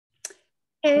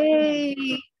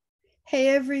Hey, hey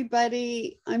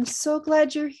everybody. I'm so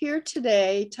glad you're here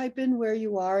today. Type in where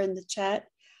you are in the chat.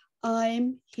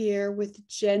 I'm here with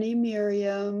Jenny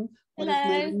Miriam, one of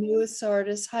my Hello. newest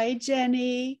artists. Hi,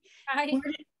 Jenny. Hi.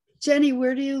 Jenny,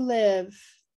 where do you live?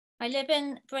 I live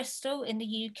in Bristol in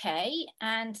the UK,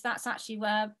 and that's actually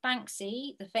where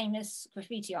Banksy, the famous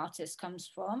graffiti artist, comes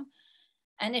from.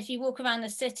 And if you walk around the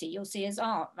city, you'll see his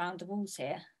art around the walls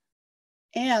here.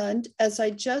 And as I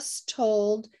just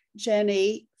told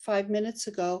Jenny 5 minutes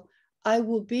ago, I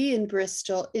will be in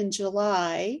Bristol in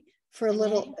July for a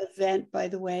little event, by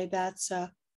the way. That's I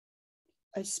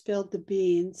spilled the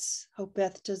beans. Hope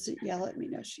Beth doesn't yell at me.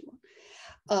 No, she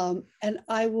won't. And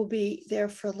I will be there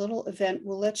for a little event.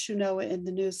 We'll let you know in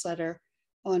the newsletter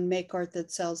on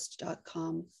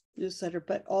makeartthatsells.com newsletter.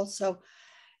 But also,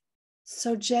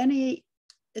 so Jenny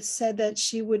said that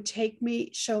she would take me,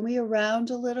 show me around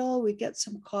a little. We'd get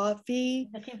some coffee.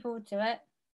 Looking forward to it.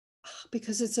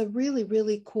 Because it's a really,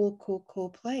 really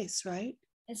cool place, right?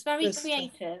 It's very Bristol.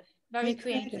 creative, very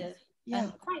creative. Yeah.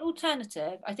 And quite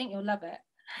alternative. I think you'll love it.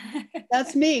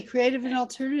 That's me, creative and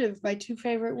alternative, my two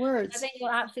favorite words. I think you'll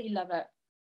absolutely love it.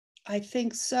 I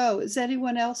think so. Is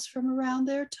anyone else from around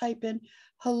there? Type in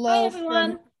hello. Hi,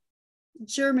 everyone. From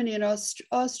Germany and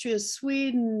Austria,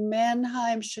 Sweden,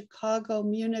 Mannheim, Chicago,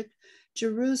 Munich,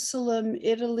 Jerusalem,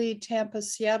 Italy, Tampa,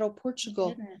 Seattle,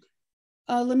 Portugal.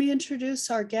 Let me introduce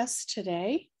our guest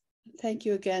today. Thank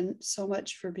you again so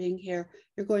much for being here.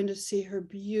 You're going to see her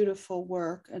beautiful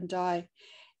work and die,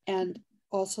 and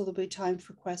also there'll be time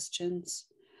for questions.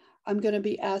 I'm going to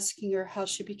be asking her how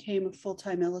she became a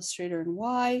full-time illustrator and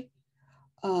why.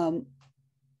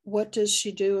 What does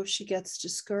she do if she gets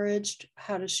discouraged?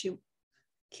 How does she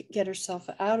get herself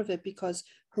out of it because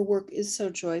her work is so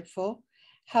joyful?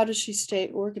 How does she stay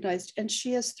organized? And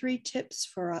she has 3 tips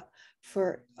for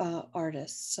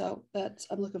artists. So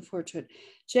I'm looking forward to it.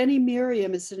 Jenny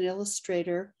Miriam is an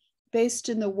illustrator based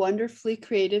in the wonderfully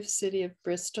creative city of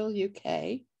Bristol,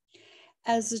 UK.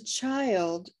 As a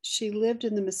child, she lived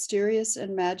in the mysterious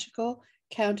and magical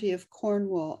county of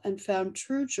Cornwall and found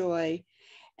true joy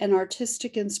and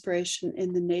artistic inspiration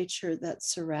in the nature that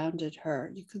surrounded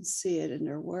her. You can see it in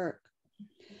her work.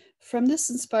 From this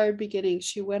inspired beginning,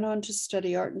 she went on to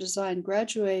study art and design,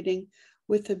 graduating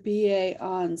with a BA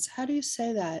Hons. How do you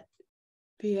say that?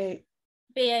 BA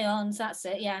Hons, that's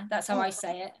it. Yeah, that's how I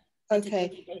say it.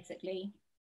 Okay. Basically.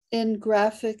 In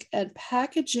graphic and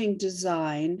packaging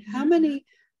design, how many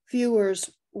viewers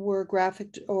were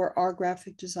graphic or are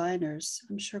graphic designers?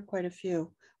 I'm sure quite a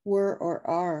few were or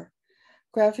are.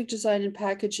 Graphic design and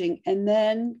packaging, and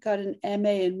then got an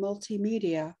MA in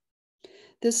multimedia.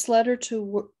 This led her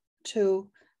to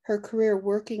her career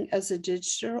working as a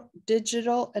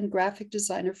digital and graphic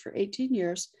designer for 18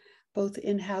 years, both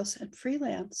in-house and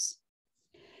freelance.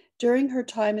 During her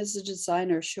time as a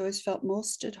designer, she always felt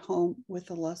most at home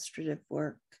with illustrative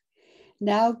work.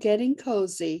 Now getting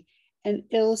cozy and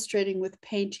illustrating with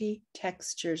painty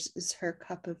textures is her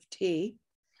cup of tea.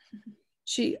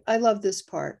 I love this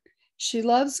part. She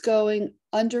loves going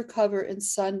undercover in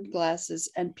sunglasses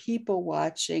and people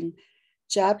watching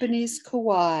Japanese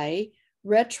kawaii,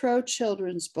 retro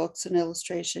children's books and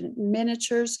illustration,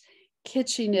 miniatures,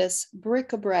 kitschiness,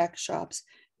 bric-a-brac shops,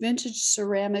 vintage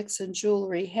ceramics and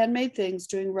jewelry, handmade things,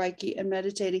 doing Reiki and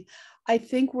meditating. I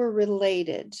think we're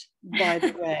related, by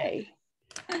the way.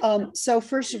 So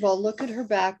first of all, look at her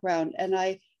background. And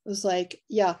I was like,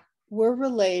 yeah, we're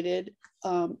related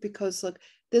because look,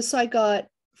 this I got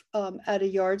at a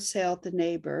yard sale at the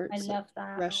neighbor. I love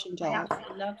that. Russian doll. I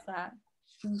absolutely love that.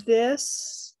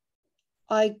 This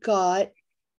I got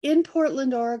in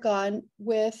Portland, Oregon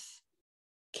with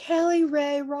Kelly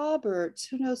Ray Roberts.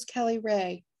 Who knows Kelly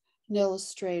Ray? An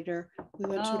illustrator. We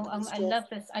went to I love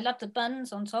this. I love the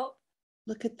buns on top.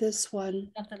 Look at this one.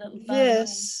 Love the little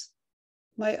this,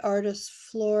 my artist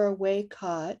Flora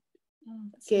Waycott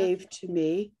gave to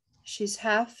me. She's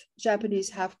half Japanese,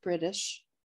 half British.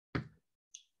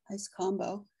 Nice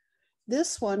combo.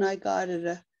 This one I got at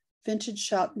a vintage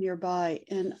shop nearby,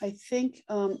 and I think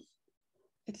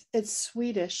it's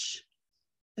Swedish.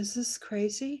 Is this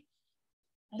crazy?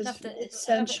 I love it's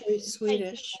century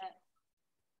Swedish.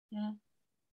 Yeah.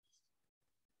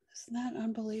 Isn't that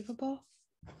unbelievable?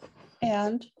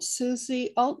 And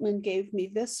Susie Altman gave me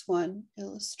this one,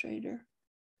 illustrator.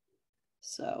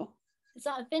 So. Is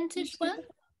that a vintage one?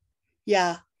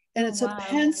 Yeah. And it's a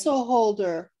pencil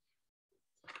holder.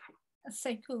 That's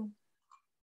so cool.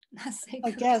 That's so cool.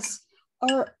 I guess.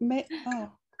 Or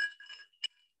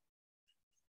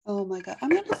oh my God. I'm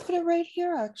going to put it right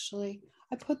here, actually.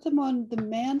 I put them on the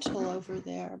mantle over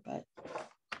there,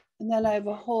 and then I have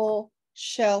a whole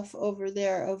shelf over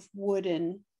there of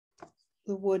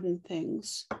the wooden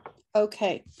things.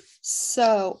 Okay,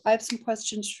 so I have some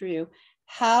questions for you.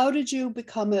 How did you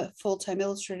become a full-time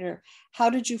illustrator? How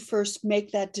did you first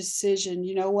make that decision?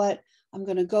 You know what? I'm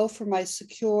going to go for my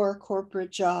secure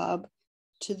corporate job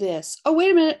to this. Oh,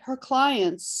 wait a minute. Her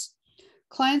clients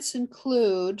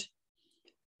include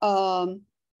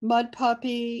Mud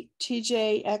Puppy,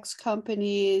 TJX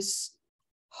Companies,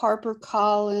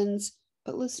 HarperCollins,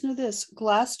 but listen to this: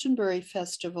 Glastonbury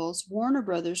Festivals, Warner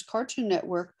Brothers, Cartoon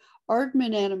Network,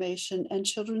 Aardman Animation, and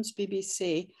Children's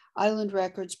BBC, Island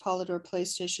Records, Polydor,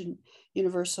 PlayStation,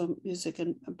 Universal Music,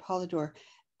 and Polydor.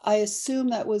 I assume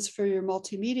that was for your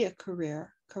multimedia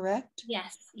career, correct?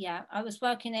 Yes, yeah. I was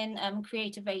working in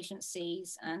creative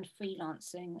agencies and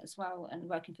freelancing as well, and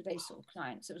working for those sort of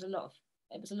clients. It was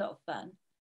a lot of fun.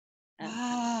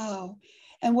 Wow.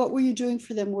 And what were you doing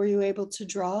for them? Were you able to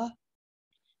draw?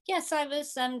 Yes, I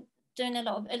was doing a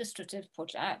lot of illustrative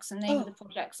projects, and they were the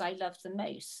projects I loved the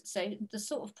most. So the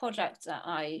sort of projects that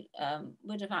I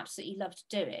would have absolutely loved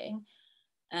doing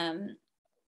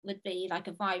would be like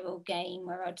a viral game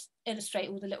where I'd illustrate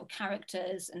all the little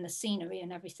characters and the scenery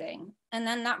and everything. And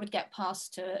then that would get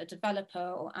passed to a developer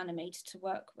or animator to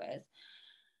work with.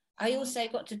 I also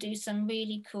got to do some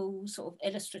really cool sort of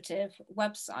illustrative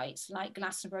websites like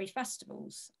Glastonbury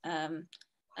Festivals. And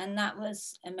that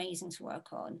was amazing to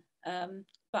work on.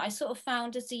 But I sort of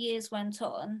found as the years went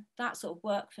on, that sort of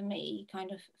work for me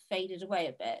kind of faded away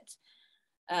a bit.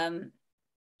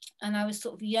 And I was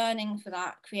sort of yearning for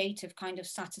that creative kind of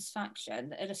satisfaction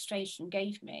that illustration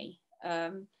gave me.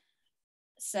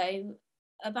 So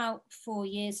about 4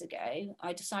 years ago,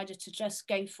 I decided to just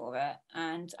go for it.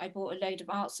 And I bought a load of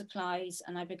art supplies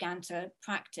and I began to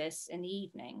practice in the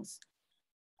evenings.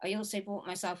 I also bought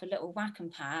myself a little whacking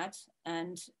pad,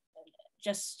 and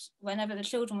just whenever the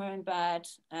children were in bed,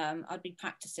 I'd be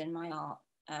practicing my art.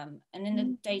 And in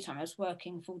the daytime, I was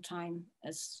working full time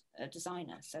as a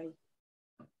designer. So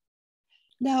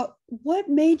now, what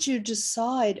made you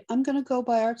decide I'm going to go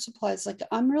buy art supplies? Like,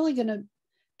 I'm really going to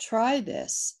try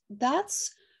this.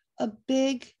 That's a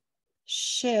big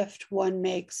shift one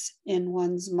makes in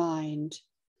one's mind.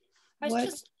 I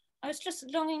was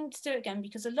just longing to do it again,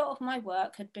 because a lot of my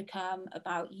work had become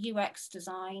about UX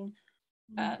design,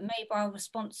 mobile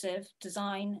responsive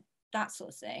design, that sort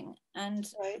of thing. And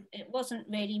it wasn't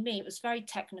really me. It was very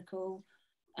technical.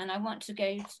 And I want to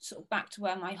go sort of back to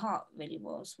where my heart really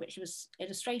was, which was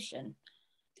illustration.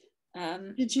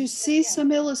 Did you see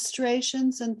some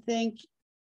illustrations and think,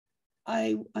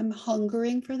 I'm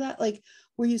hungering for that? Like,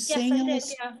 were you seeing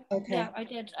illustrations? Yeah. Okay. Yeah, I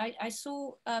did. I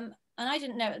saw, and I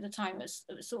didn't know at the time it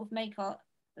was sort of make art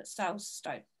that sells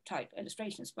type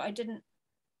illustrations, but I didn't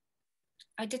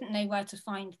know where to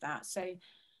find that. So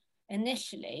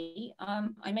initially,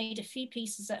 I made a few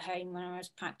pieces at home when I was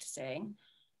practicing.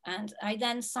 And I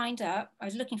then signed up. I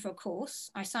was looking for a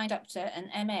course. I signed up to an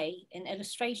MA in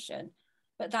illustration,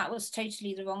 but that was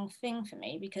totally the wrong thing for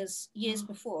me, because years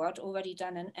before I'd already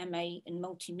done an MA in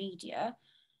multimedia,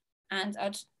 and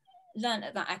I'd learned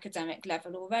at that academic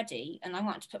level already, and I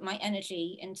wanted to put my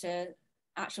energy into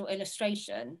actual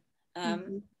illustration.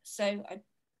 So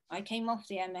I came off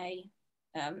the MA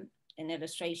in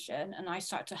illustration, and I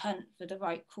started to hunt for the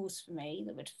right course for me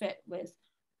that would fit with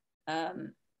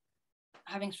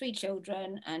having 3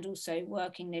 children and also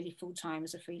working nearly full time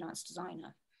as a freelance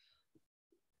designer.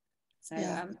 So,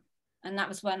 and that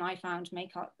was when I found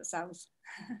Make Art That Sells.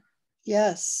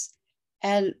 Yes.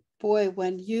 And boy,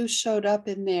 when you showed up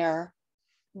in there,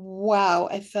 wow,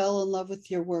 I fell in love with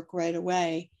your work right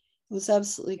away. It was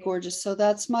absolutely gorgeous. So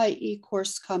that's my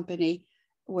e-course company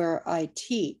where I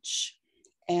teach.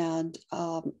 And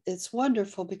it's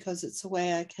wonderful because it's a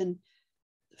way I can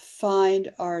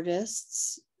find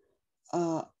artists,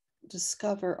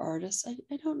 discover artists.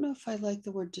 I don't know if I like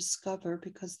the word discover,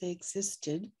 because they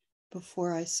existed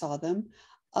before I saw them.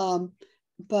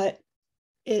 But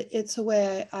it's a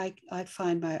way I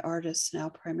find my artists now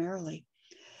primarily.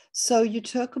 So you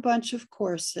took a bunch of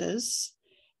courses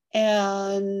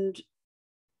and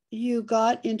you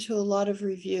got into a lot of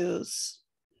reviews.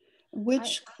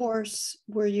 Which course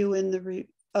were you in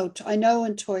I know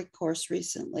in toy course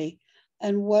recently.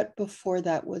 And what before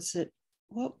that was it?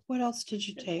 What else did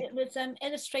you take? It was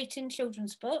illustrating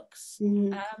children's books.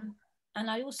 And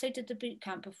I also did the boot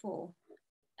camp before,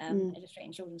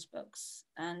 illustrating children's books.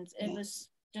 And it was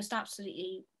just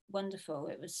absolutely wonderful.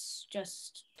 It was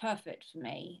just perfect for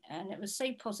me. And it was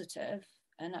so positive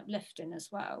and uplifting as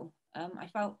well. I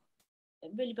felt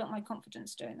it really built my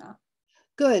confidence doing that.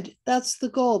 Good. That's the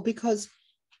goal, because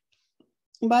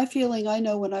my feeling, I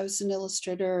know when I was an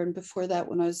illustrator and before that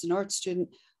when I was an art student,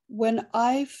 when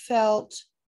I felt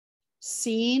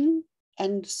seen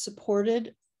and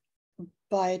supported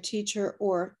by a teacher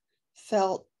or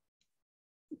felt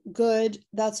good,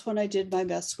 that's when I did my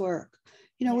best work.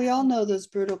 You know, we all know those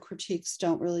brutal critiques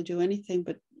don't really do anything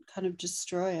but kind of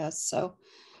destroy us. So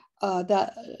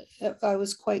that I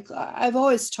was I've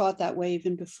always taught that way,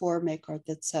 even before Make Art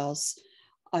That Sells.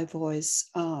 I've always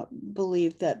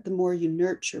believed that the more you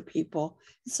nurture people,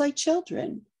 it's like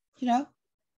children, you know,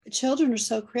 children are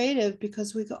so creative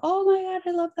because we go, oh my God,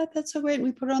 I love that. That's so great. And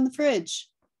we put it on the fridge,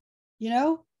 you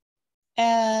know,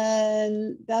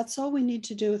 and that's all we need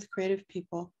to do with creative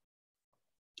people.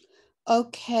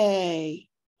 Okay.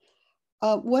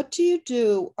 What do you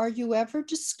do? Are you ever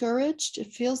discouraged?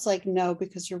 It feels like no,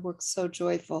 because your work's so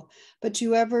joyful, but do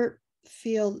you ever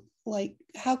feel like,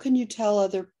 how can you tell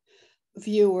other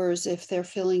viewers if they're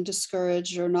feeling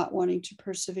discouraged or not wanting to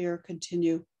persevere or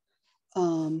continue?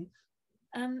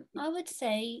 I would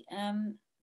say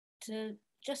to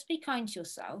just be kind to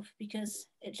yourself, because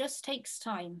it just takes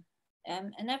time.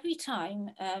 And every time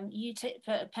you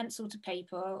put a pencil to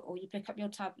paper or you pick up your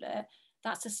tablet,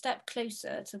 that's a step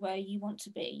closer to where you want to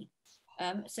be.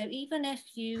 So even if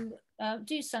you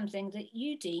do something that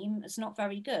you deem as not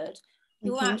very good,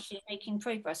 you're actually making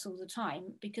progress all the time,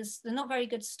 because the not very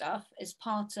good stuff is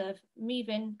part of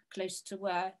moving close to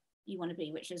where you want to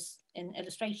be, which is in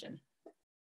illustration.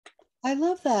 I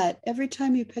love that. Every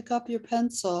time you pick up your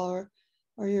pencil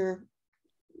or your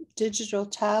digital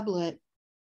tablet,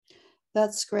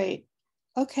 that's great.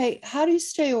 Okay, how do you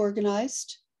stay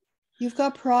organized? You've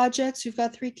got projects, you've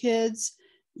got 3 kids,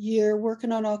 you're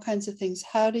working on all kinds of things.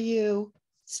 How do you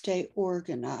stay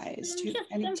organized? Do you have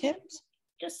any tips?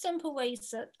 Just simple ways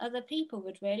that other people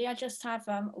would really. I just have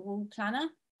a wall planner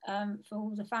for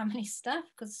all the family stuff,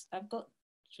 because I've got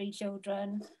 3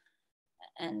 children,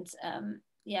 and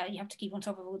yeah, you have to keep on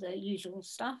top of all the usual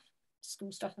stuff,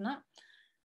 school stuff and that.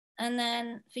 And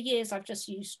then for years, I've just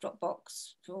used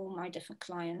Dropbox for all my different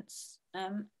clients.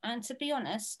 And to be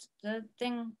honest, the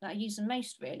thing that I use the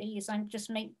most really is I just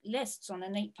make lists on a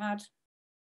notepad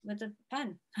with a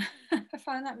pen. I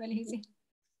find that really easy.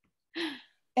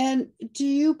 And do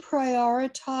you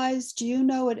prioritize? Do you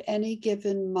know at any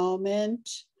given moment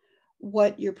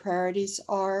what your priorities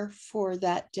are for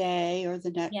that day or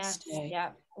the next day?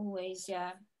 Yeah, always,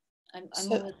 yeah. I'm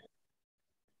So, always,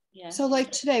 yeah. So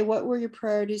like today, what were your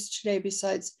priorities today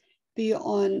besides be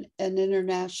on an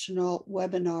international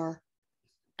webinar?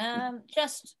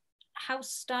 Just house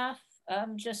stuff,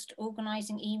 just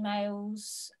organizing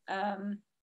emails,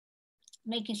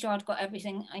 making sure I'd got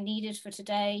everything I needed for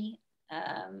today.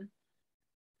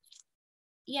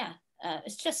 Yeah,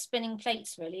 it's just spinning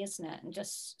plates really, isn't it? And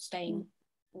just staying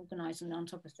organized and on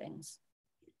top of things.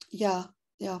 Yeah,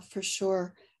 for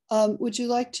sure. Would you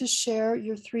like to share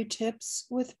your 3 tips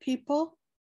with people?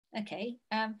 Okay.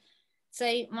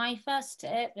 So my first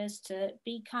tip is to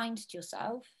be kind to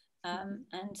yourself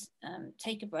and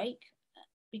take a break,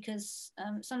 because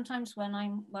sometimes when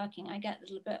I'm working, I get a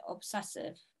little bit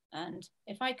obsessive. And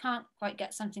if I can't quite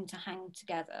get something to hang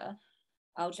together,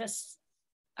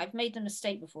 I've made the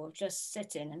mistake before of just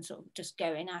sitting and sort of just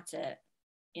going at it,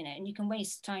 you know, and you can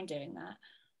waste time doing that.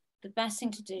 The best thing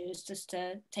to do is just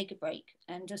to take a break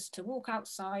and just to walk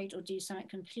outside or do something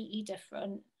completely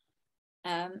different.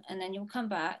 And then you'll come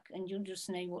back and you'll just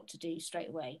know what to do straight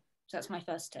away. So that's my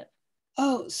first tip.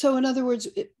 Oh, so in other words,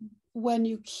 when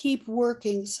you keep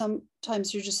working,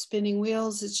 sometimes you're just spinning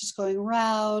wheels, it's just going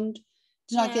around,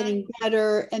 it's not getting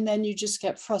better, and then you just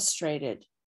get frustrated.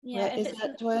 Yeah,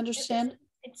 right? Do I understand?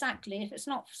 Exactly. If it's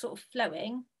not sort of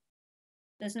flowing,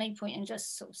 there's no point in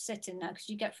just sort of sitting there, because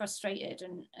you get frustrated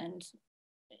and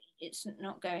it's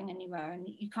not going anywhere, and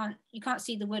you can't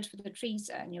see the wood for the trees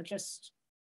there, and you're just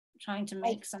trying to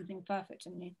make something perfect.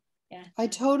 And I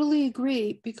totally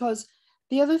agree, because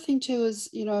the other thing too is,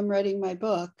 you know, I'm writing my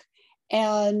book,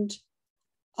 and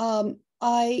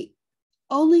I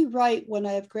only write when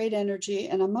I have great energy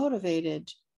and I'm motivated,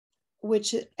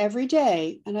 which every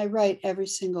day, and I write every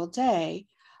single day.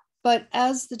 But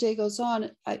as the day goes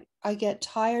on, I get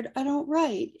tired. I don't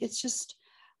write. It's just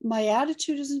my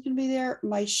attitude isn't going to be there.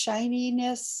 My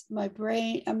shininess, my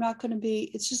brain,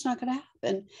 it's just not going to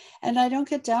happen. And I don't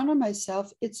get down on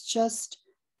myself. It's just,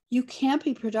 you can't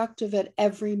be productive at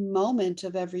every moment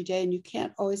of every day, and you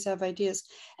can't always have ideas.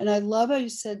 And I love how you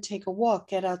said, take a walk,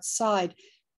 get outside.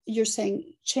 You're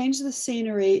saying change the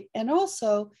scenery and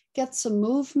also get some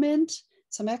movement,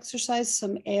 some exercise,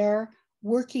 some air.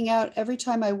 Working out, every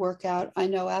time I work out, I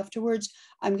know afterwards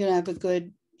I'm going to have a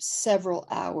good several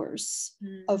hours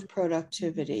of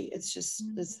productivity.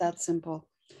 It's that simple.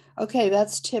 Okay,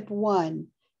 that's tip 1.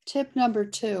 Tip number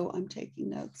 2, I'm taking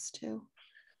notes too.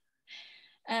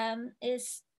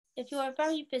 Is if you're a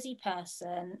very busy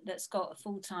person that's got a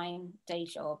full-time day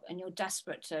job and you're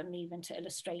desperate to move into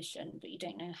illustration, but you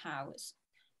don't know how,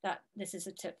 this is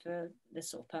a tip for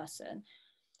this sort of person.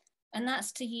 And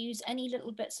that's to use any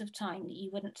little bits of time that you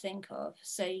wouldn't think of.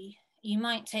 So you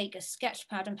might take a sketch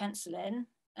pad and pencil in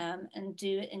and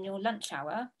do it in your lunch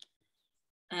hour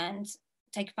and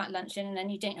take a packed lunch in, and then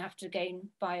you don't have to go and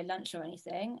buy a lunch or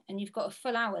anything. And you've got a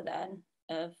full hour then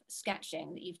of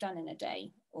sketching that you've done in a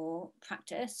day or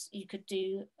practice. You could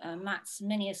do Matt's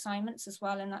mini assignments as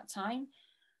well in that time.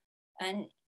 And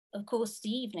of course, the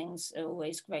evenings are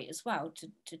always great as well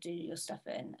to do your stuff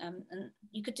in. And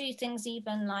you could do things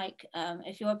even like,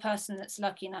 if you're a person that's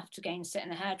lucky enough to go and sit in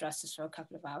the hairdressers for a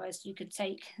couple of hours, you could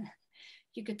take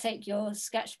your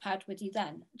sketch pad with you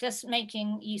then, just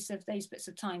making use of those bits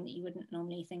of time that you wouldn't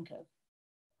normally think of.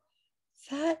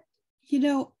 That,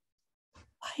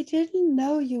 I didn't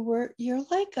know you're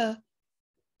like a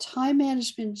time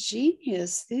management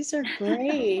genius. These are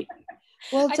great.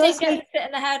 Well, I don't get to sit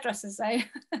in the hairdressers though.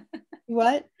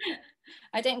 What?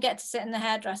 I don't get to sit in the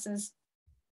hairdressers.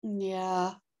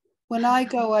 Yeah. When I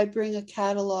go, I bring a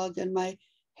catalog, and my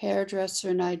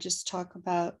hairdresser and I just talk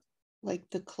about like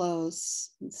the clothes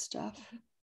and stuff.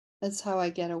 That's how I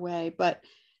get away. But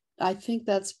I think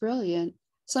that's brilliant.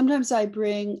 Sometimes I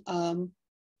bring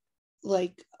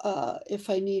if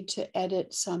I need to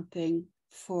edit something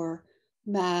for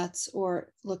Matt's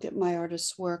or look at my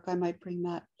artist's work, I might bring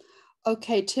that.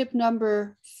 Okay, tip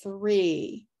number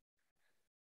 3.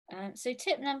 So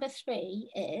tip number 3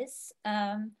 is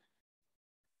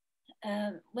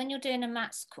when you're doing a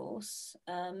Matt's course,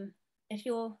 if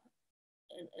you're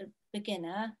a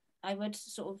beginner, I would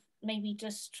sort of maybe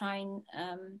just try and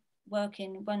work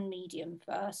in one medium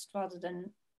first rather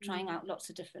than trying out lots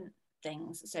of different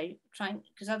things. So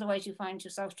because otherwise you find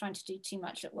yourself trying to do too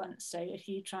much at once. So if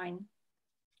you try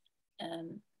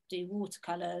and do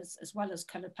watercolors as well as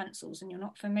colored pencils and you're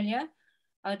not familiar,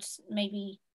 that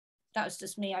was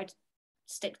just me, I'd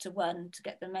stick to one to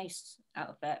get the most out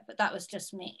of it. But that was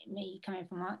just me coming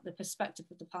from the perspective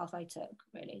of the path I took,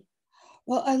 really.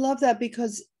 Well, I love that,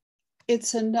 because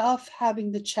it's enough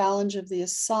having the challenge of the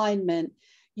assignment.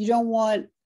 You don't want,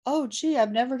 oh gee,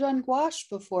 I've never done gouache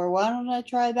before, why don't I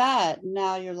try that? And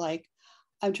now you're like,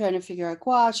 I'm trying to figure out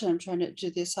gouache and I'm trying to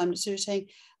do the assignment. So you're saying,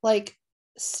 like,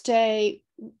 stay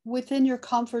within your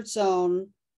comfort zone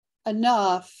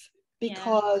enough,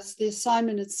 because the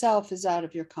assignment itself is out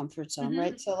of your comfort zone,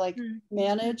 right? So like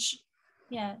manage.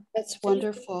 Yeah, that's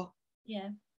wonderful. Yeah.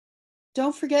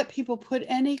 Don't forget, people, put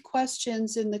any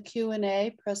questions in the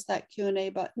Q&A, press that Q&A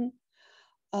button.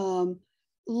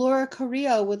 Laura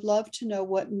Carrillo would love to know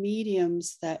what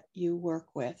mediums that you work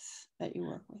with.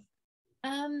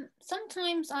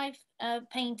 Sometimes I've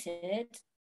painted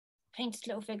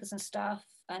little figures and stuff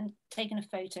and taken a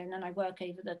photo, and then I work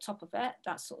over the top of it,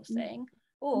 that sort of thing.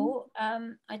 Or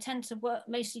I tend to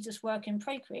mostly just work in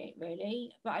Procreate,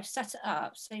 really, but I've set it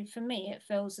up. So for me, it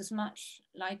feels as much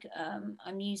like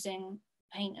I'm using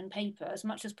paint and paper as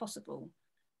much as possible.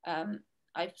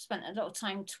 I've spent a lot of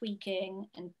time tweaking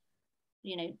and,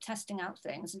 testing out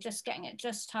things and just getting it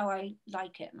just how I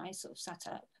like it, my sort of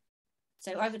setup.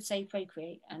 So I would say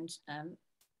Procreate and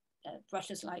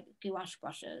brushes like gouache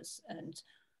brushes. And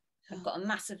I've got a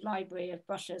massive library of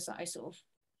brushes that I sort of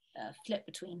flip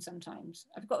between sometimes.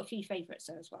 I've got a few favorites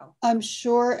there as well. I'm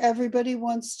sure everybody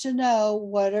wants to know,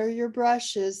 what are your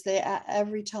brushes?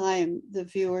 Every time the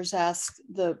viewers ask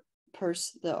the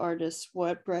artist,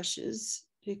 what brushes?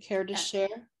 Do you care to share?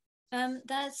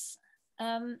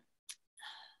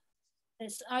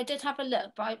 I did have a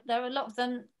look, but there are a lot of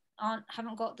them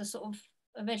haven't got the sort of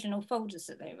original folders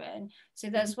that they were in. So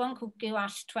there's one called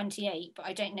Gouache 28, but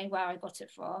I don't know where I got it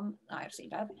from. I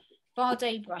absolutely love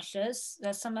Bardet brushes.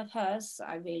 There's some of hers that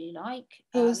I really like.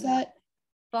 Who is that?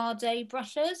 Bardet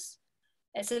brushes.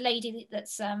 It's a lady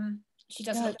that's she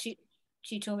does like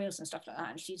tutorials and stuff like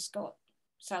that, and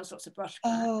sells lots of brush.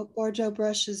 Oh, Bordeaux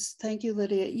brushes. Thank you,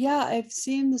 Lydia. Yeah, I've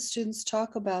seen the students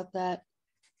talk about that.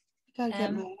 I gotta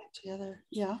get my act together.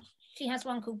 Yeah. She has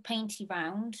one called Painty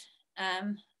Round.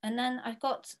 And then I've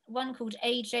got one called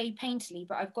AJ Painterly,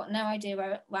 but I've got no idea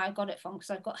where I got it from,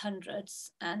 because I've got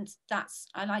hundreds, and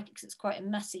I like it because it's quite a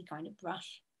messy kind of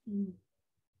brush.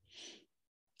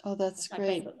 Oh, that's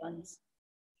great. My favorite ones.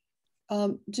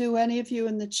 Do any of you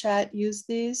in the chat use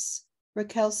these?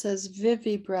 Raquel says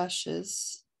Vivi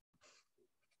brushes.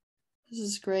 This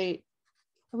is great.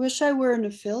 I wish I were an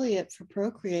affiliate for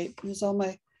Procreate, because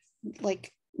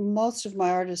most of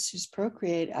my artists use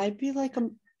Procreate. I'd be like,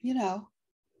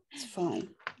 it's fine.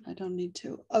 I don't need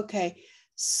to. Okay.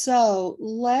 So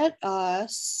let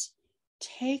us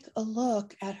take a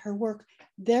look at her work.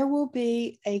 There will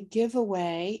be a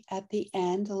giveaway at the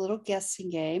end, a little guessing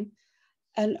game.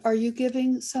 And are you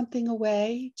giving something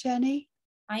away, Jenny?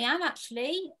 I am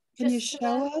actually. Can you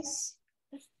show us?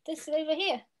 This over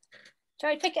here.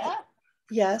 Shall I pick it up?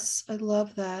 Yes, I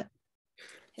love that.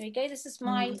 Here we go. This is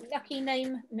my lucky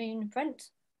name moon print.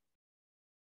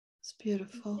 It's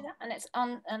beautiful. And it's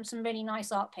on some really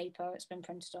nice art paper it's been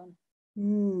printed on.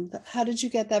 How did you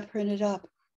get that printed up?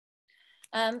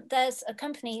 There's a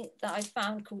company that I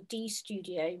found called D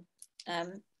Studio.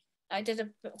 I did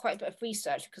quite a bit of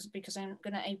research because I'm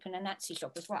going to open an Etsy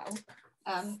shop as well.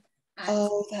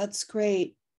 Oh, that's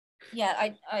great. Yeah,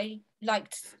 I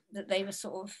liked that they were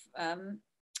sort of,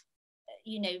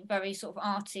 very sort of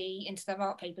arty into their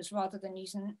art papers rather than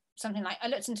using something like, I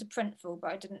looked into Printful,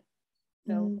 but I didn't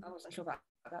feel, I wasn't sure about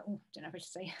that. Oh, don't know what to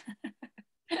say.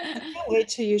 I can't wait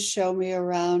till you show me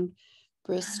around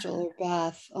Bristol or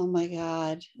Bath. Oh my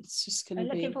God, it's just going to be.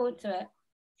 I'm looking forward to it.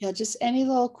 Yeah, just any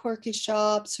little quirky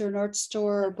shops or an art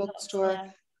store or bookstore. Yeah.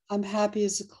 I'm happy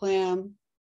as a clam.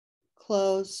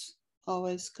 Clothes,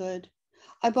 always good.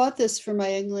 I bought this for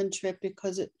my England trip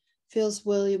because it feels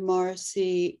William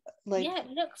Morrissey. Like, yeah, it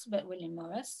looks a bit William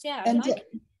Morris. Yeah, and I like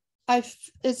it.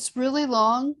 It's really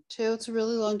long too. It's a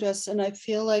really long dress, and I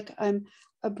feel like I'm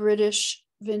a British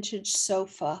vintage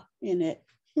sofa in it.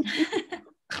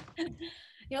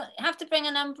 You'll have to bring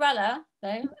an umbrella,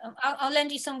 though. I'll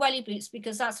lend you some welly boots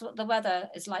because that's what the weather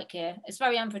is like here. It's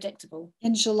very unpredictable.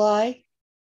 In July?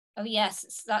 Oh,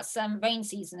 yes. That's rain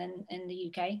season in the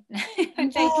UK.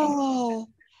 I'm joking. Oh,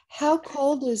 how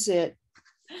cold is it?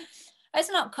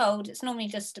 It's not cold. It's normally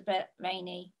just a bit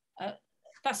rainy.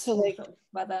 That's so like, sort of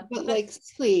weather. But like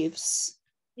sleeves.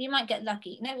 You might get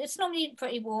lucky. No, it's normally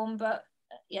pretty warm, but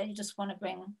yeah, you just want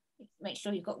to make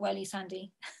sure you've got wellies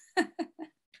handy.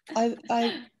 I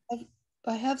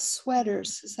have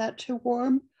sweaters. Is that too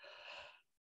warm?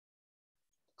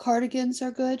 Cardigans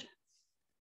are good.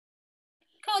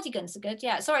 Cardigans are good.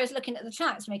 Yeah. Sorry, I was looking at the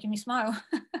chat. It's making me smile.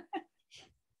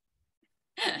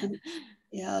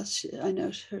 Yeah, I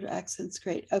know her accent's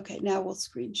great. Okay, now we'll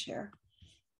screen share.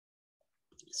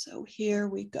 So here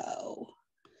we go.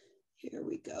 Here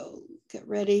we go. Get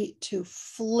ready to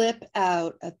flip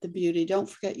out at the beauty. Don't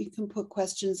forget you can put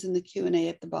questions in the Q&A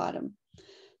at the bottom.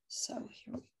 So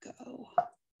here we go.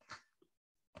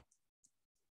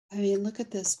 I mean, look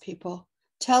at this, people.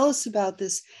 Tell us about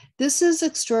this. This is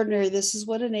extraordinary. This is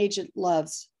what an agent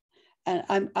loves.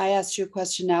 And I asked you a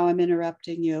question. Now I'm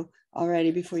interrupting you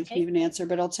already before you can even answer,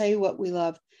 but I'll tell you what we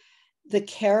love. The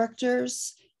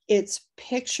characters, it's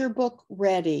picture book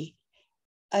ready.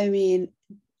 I mean,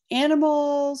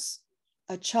 animals,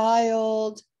 a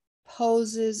child,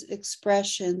 poses,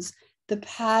 expressions, the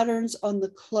patterns on the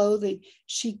clothing.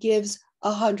 She gives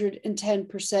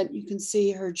 110%. You can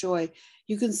see her joy.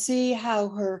 You can see how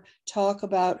her talk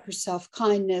about her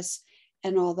self-kindness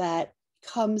and all that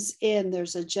comes in.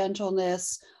 There's a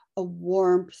gentleness, a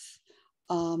warmth.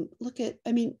 Look at,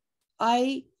 I mean,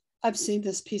 I've seen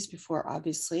this piece before,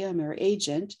 obviously, I'm her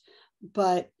agent,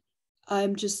 but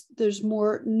I'm just, there's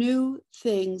more new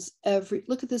things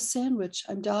look at this sandwich,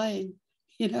 I'm dying,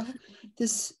 you know,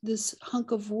 this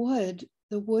hunk of wood,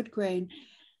 the wood grain,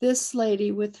 this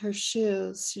lady with her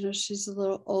shoes, you know, she's a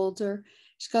little older,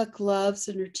 she's got gloves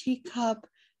and her teacup.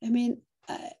 I mean,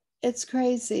 it's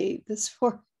crazy. This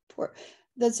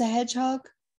that's a hedgehog,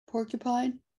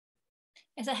 porcupine.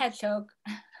 It's a hedgehog.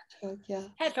 Yeah.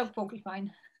 Hedgehog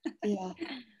porcupine. Yeah.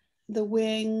 The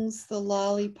wings, the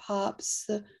lollipops,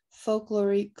 the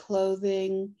folkloric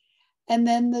clothing, and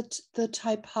then the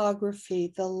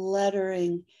typography, the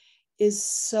lettering is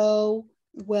so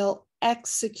well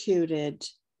executed,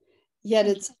 yet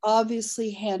it's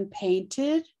obviously hand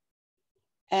painted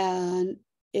and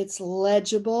it's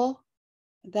legible.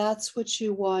 That's what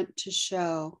you want to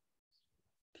show.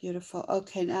 Beautiful.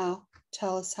 Okay, now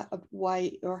tell us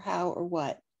why or how or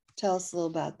what. Tell us a little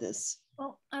about this.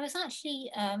 Well, I was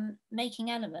actually making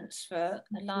elements for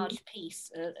a large piece,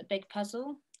 a big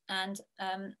puzzle, and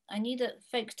I knew that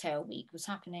Folktale Week was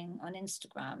happening on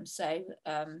Instagram, so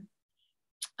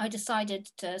I decided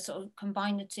to sort of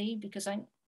combine the two because I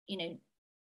knew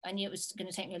it was going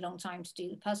to take me a long time to do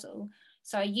the puzzle.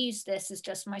 So I used this as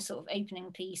just my sort of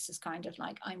opening piece, as kind of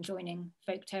like I'm joining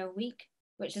Folktale Week,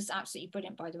 which is absolutely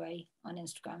brilliant, by the way, on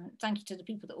Instagram. Thank you to the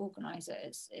people that organise it.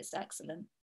 It's excellent.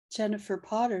 Jennifer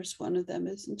Potter's one of them,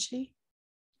 isn't she?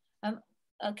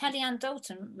 Kellyanne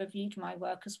Dalton reviewed my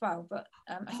work as well, but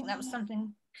I think that was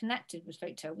something connected with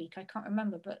Folktale Week. I can't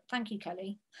remember, but thank you,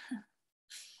 Kelly.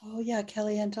 Oh yeah,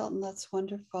 Kellyanne Dalton, that's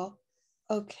wonderful.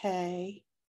 Okay.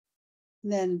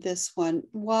 Then this one.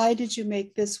 Why did you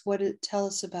make this? What did tell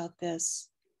us about this?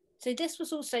 So this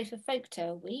was also for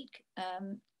Folktale Week,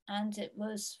 and it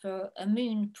was for a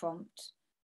moon prompt.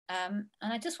 And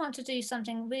I just want to do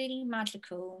something really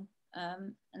magical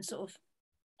and sort of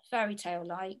fairy tale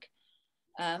like.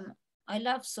 I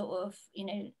love sort of, you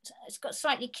know, it's got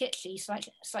slightly kitschy,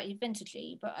 slightly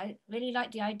vintagey, but I really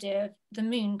like the idea of the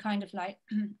moon kind of like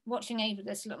watching over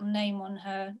this little gnome on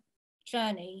her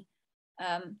journey.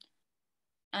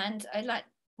 And I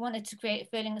wanted to create a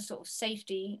feeling of sort of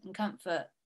safety and comfort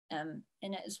in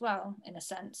it as well, in a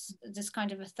sense. This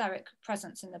kind of etheric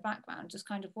presence in the background, just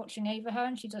kind of watching over her,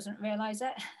 and she doesn't realize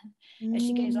it as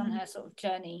she goes on her sort of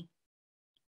journey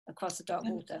across the dark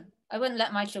water. I wouldn't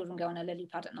let my children go on a lily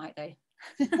pad at night, though.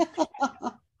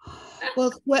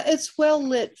 Well, it's well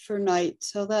lit for night,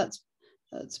 so that's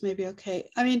maybe okay.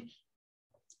 I mean,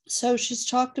 so she's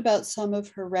talked about some of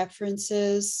her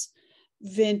references,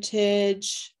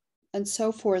 vintage, and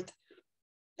so forth,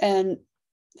 and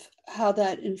how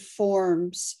that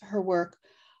informs her work.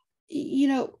 You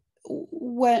know,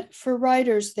 when for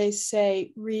writers they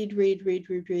say read, read, read,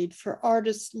 read, read. For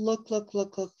artists, look, look,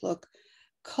 look, look, look.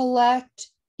 Collect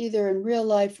either in real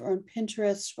life or on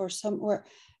Pinterest or somewhere,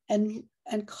 and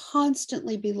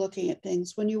constantly be looking at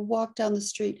things. When you walk down the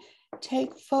street,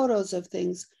 take photos of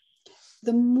things.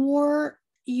 The more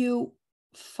you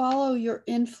follow your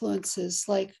influences,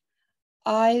 like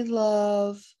I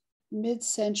love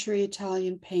mid-century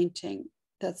Italian painting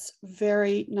that's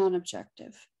very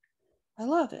non-objective. I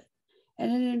love it.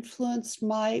 And it influenced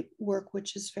my work,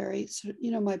 which is very, you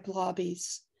know, my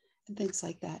blobbies and things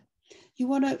like that. You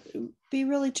want to be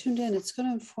really tuned in. It's going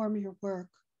to inform your work.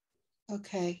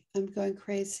 Okay, I'm going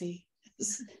crazy.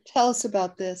 Tell us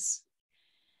about this.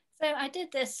 So I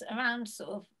did this around sort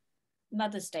of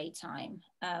Mother's Day time,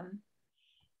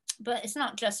 but it's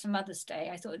not just for Mother's Day.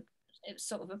 I thought it was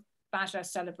sort of a badger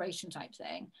celebration type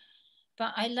thing.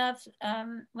 But I love,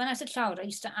 when I was a child, I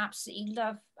used to absolutely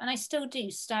love, and I still do,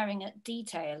 staring at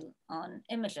detail on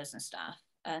images and stuff,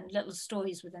 and little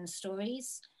stories within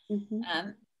stories.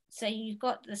 Mm-hmm. So you've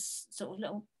got this sort of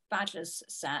little badgers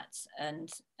set, and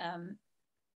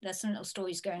there's some little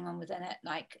stories going on within it,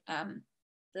 like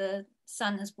the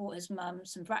son has brought his mum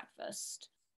some breakfast,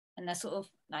 and they're sort of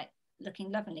like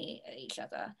looking lovingly at each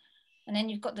other. And then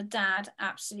you've got the dad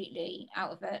absolutely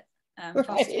out of it,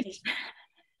 fast asleep.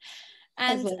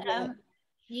 And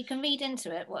you can read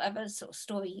into it whatever sort of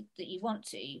story that you want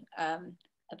to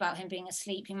about him being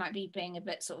asleep. He might be being a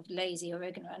bit sort of lazy or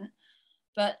ignorant,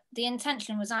 but the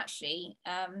intention was actually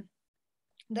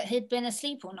that he'd been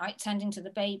asleep all night tending to the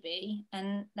baby.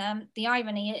 And the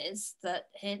irony is that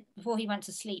before he went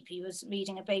to sleep, he was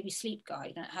reading a baby sleep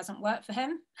guide, and it hasn't worked for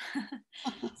him.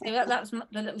 So that was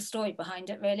the little story behind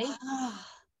it, really.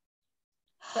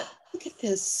 But look at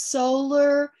this.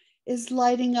 Solar is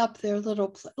lighting up their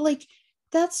little, like,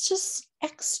 that's just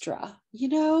extra, you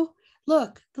know?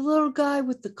 Look, the little guy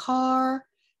with the car,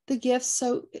 the gifts.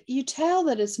 So you tell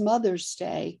that it's Mother's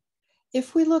Day.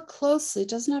 If we look closely, it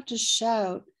doesn't have to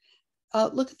shout.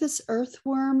 Look at this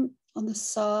earthworm on the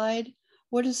side.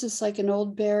 What is this, like an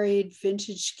old buried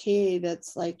vintage key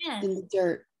that's like in the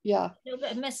dirt? Yeah. A little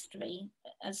bit of mystery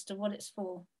as to what it's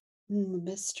for.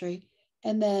 Mystery.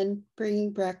 And then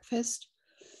bringing breakfast.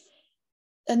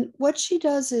 And what she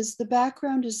does is the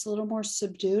background is a little more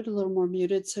subdued, a little more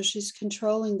muted. So she's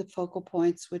controlling the focal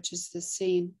points, which is the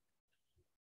scene.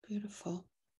 Beautiful.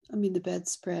 I mean, the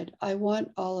bedspread. I want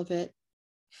all of it.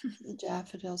 The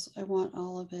daffodils. I want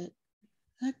all of it.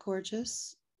 Isn't that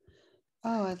gorgeous?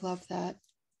 Oh, I love that.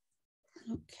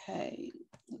 Okay,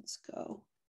 let's go.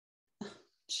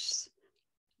 It's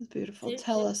beautiful. So,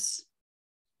 tell us.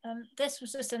 This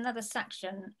was just another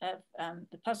section of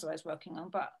the puzzle I was working on,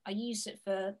 but I used it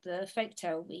for the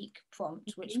Folktale Week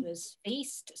prompt, which was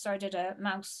feast. So I did a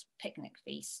mouse picnic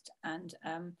feast, and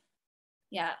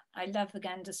yeah, I love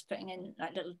again just putting in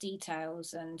like little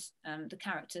details, and the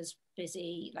characters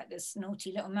busy, like this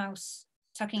naughty little mouse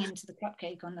tucking into the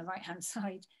cupcake on the right hand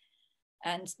side,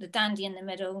 and the dandy in the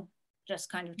middle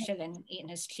just kind of chilling, eating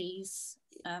his cheese.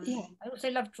 I also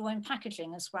love drawing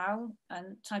packaging as well,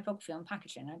 and typography on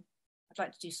packaging. I'd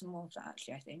like to do some more of that,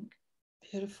 actually, I think.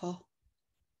 Beautiful.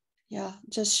 Yeah,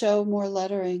 just show more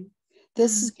lettering.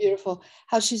 This is beautiful.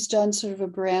 How she's done sort of a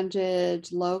branded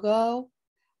logo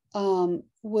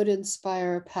would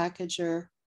inspire a packager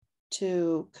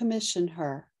to commission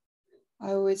her.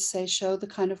 I always say, show the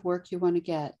kind of work you want to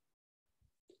get.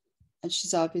 And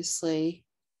she's obviously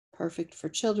perfect for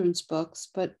children's books,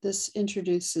 but this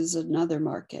introduces another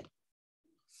market.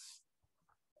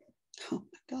 Oh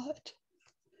my God.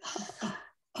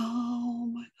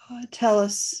 Oh my God. Tell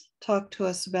us. talk to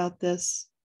us about this.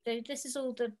 So this is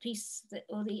all the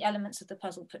all the elements of the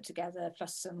puzzle put together,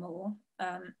 plus some more.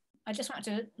 I just wanted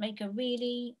to make a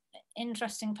really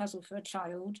interesting puzzle for a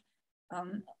child,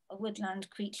 a woodland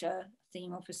creature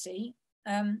theme, obviously.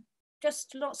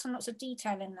 Just lots and lots of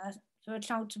detail in there for a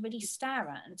child to really stare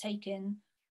at and take in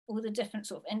all the different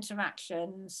sort of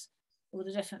interactions, all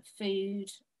the different food,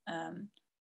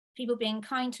 people being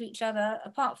kind to each other,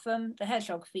 apart from the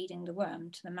hedgehog feeding the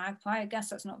worm to the magpie. I guess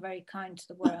that's not very kind to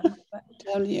the worm. But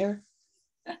down here.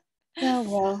 Yeah,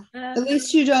 well, at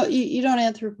least you don't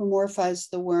anthropomorphize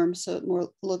the worm, so it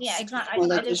looks yeah, exactly. more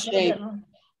I like a didn't put shape.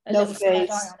 a No little face.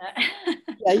 eye on it.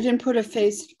 Yeah, you didn't put a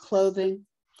face to clothing.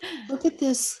 Look at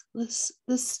this.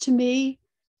 This to me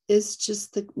is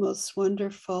just the most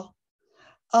wonderful.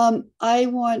 I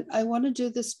want to do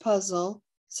this puzzle,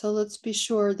 so let's be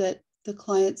sure that the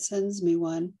client sends me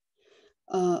one.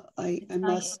 I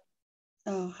must.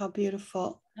 Oh, how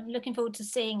beautiful! I'm looking forward to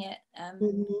seeing it.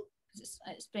 Mhm.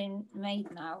 It's been made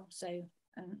now, so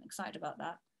I'm excited about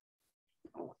that.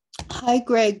 Hi,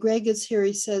 Greg. Greg is here.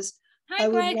 He says, Hi,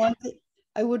 Greg.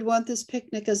 I would want this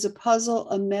picnic as a puzzle,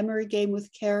 a memory game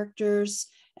with characters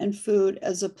and food,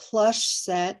 as a plush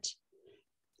set,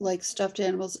 like stuffed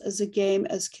animals, as a game,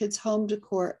 as kids' home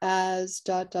decor, as ...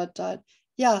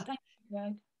 Yeah. Thank you,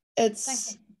 Greg.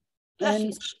 It's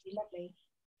plushies would be lovely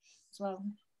as well.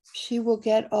 She will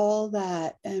get all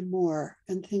that and more,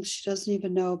 and things she doesn't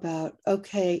even know about.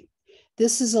 Okay,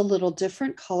 this is a little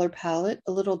different color palette,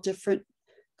 a little different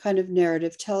kind of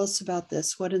narrative. Tell us about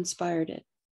this. What inspired it?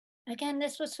 Again,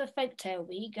 this was for Folktale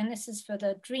Week, and this is for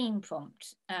the dream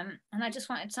prompt. And I just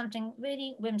wanted something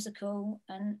really whimsical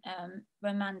and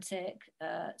romantic,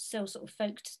 still sort of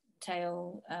folk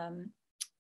tale,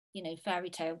 fairy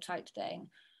tale type thing.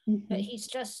 Mm-hmm. But he's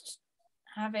just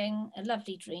having a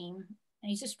lovely dream. And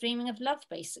he's just dreaming of love,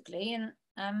 basically. And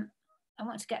I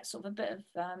want to get sort of a bit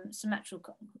of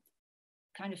symmetrical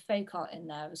kind of folk art in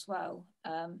there as well.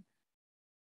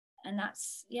 And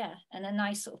that's, yeah, and a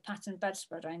nice sort of pattern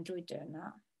bedspread. I enjoyed doing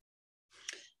that.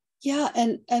 Yeah,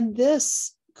 and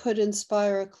this could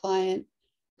inspire a client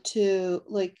to,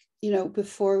 like,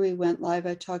 before we went live,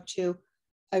 I talked to you,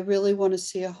 I really want to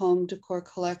see a home decor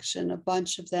collection, a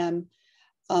bunch of them,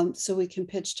 so we can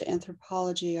pitch to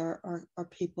Anthropology, our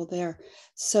people there.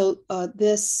 So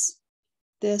this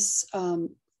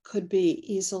could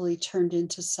be easily turned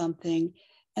into something.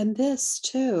 And this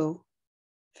too,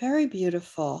 very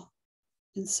beautiful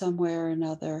in some way or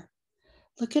another.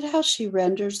 Look at how she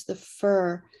renders the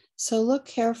fur. So look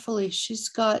carefully. She's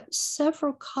got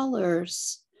several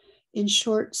colors in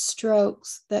short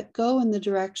strokes that go in the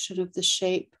direction of the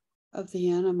shape of the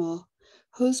animal.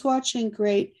 Who's watching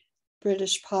Great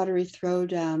British Pottery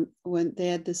Throwdown when they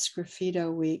had this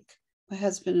graffito week? My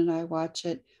husband and I watch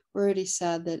it. We're already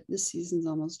sad that the season's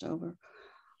almost over.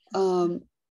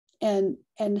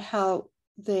 And how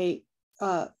they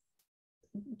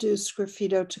do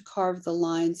sgraffito to carve the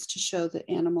lines to show the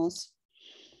animals.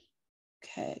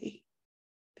 Okay,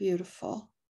 beautiful,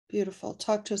 beautiful.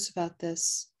 Talk to us about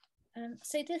this.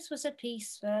 So this was a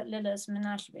piece for Lilla's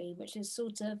Menagerie, which is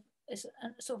sort of a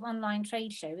sort of online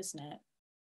trade show, isn't it?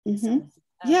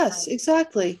 Mm-hmm. Yes,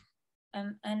 exactly.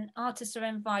 And artists are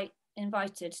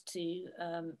invited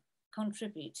to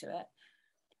contribute to it.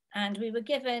 And we were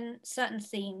given certain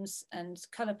themes and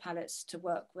color palettes to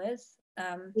work with.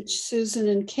 Which Susan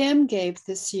and Kim gave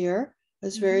this year. I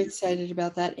was very excited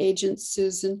about that. Agent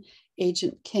Susan,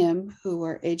 Agent Kim, who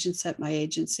are agents at my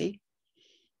agency.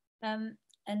 And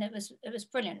it was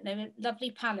brilliant. They were lovely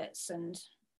palettes and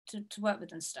to work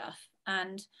with and stuff.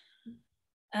 And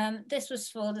this was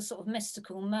for the sort of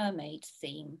mystical mermaid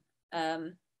theme.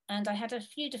 And I had a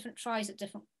few different tries at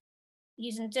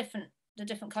using the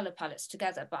different color palettes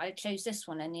together, but I chose this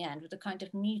one in the end with a kind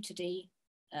of mutedy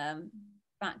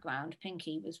background,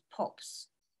 pinky, with pops,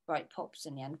 bright pops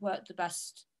in the end. Worked the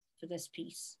best for this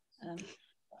piece.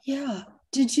 Yeah.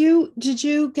 Did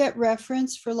you get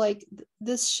reference for, like,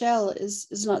 this shell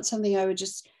is not something I would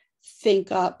just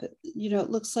think up. It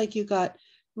looks like you got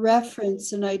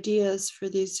reference and ideas for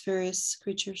these various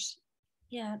creatures.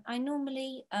 Yeah, I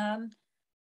normally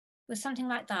with something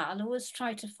like that, I'll always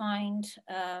try to find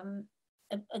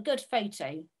a good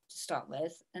photo to start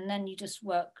with, and then you just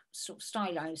work sort of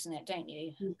stylizing it, don't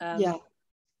you? Yeah.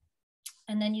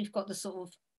 And then you've got the sort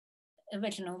of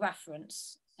original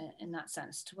reference in that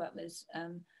sense to work with.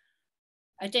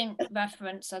 I don't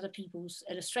reference other people's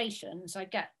illustrations. I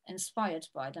get inspired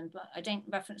by them, but I don't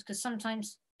reference, because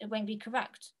sometimes it won't be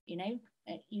correct,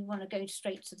 you want to go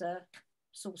straight to the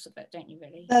source of it, don't you,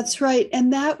 really? That's right.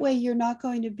 And that way you're not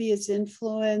going to be as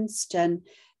influenced, and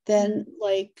then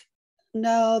like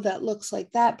no, that looks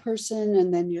like that person,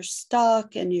 and then you're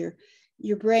stuck and your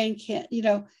brain can't,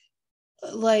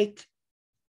 like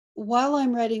while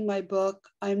I'm writing my book,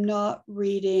 I'm not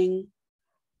reading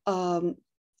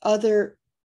other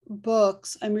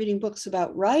books. I'm reading books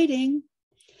about writing.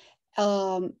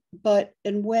 And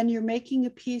when you're making a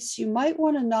piece, you might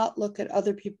want to not look at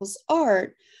other people's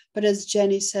art, but as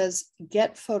Jenny says,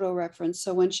 get photo reference.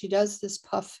 So when she does this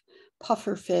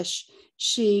puffer fish,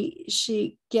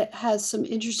 she has some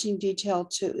interesting detail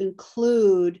to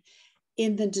include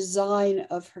in the design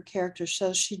of her character.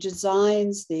 So she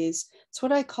designs these. It's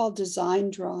what I call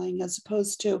design drawing, as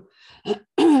opposed to,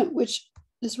 which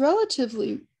is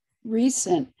relatively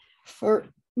recent. For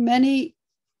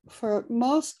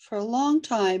a long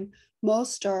time,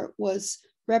 most art was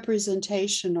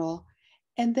representational.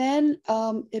 And then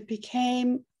it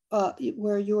became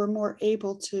where you were more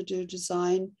able to do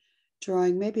design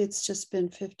drawing. Maybe it's just been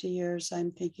 50 years,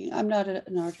 I'm thinking. I'm not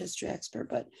an art history expert,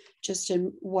 but just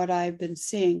in what I've been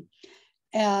seeing.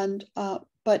 And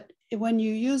but when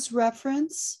you use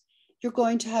reference, you're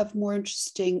going to have more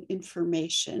interesting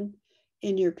information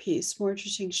in your piece, more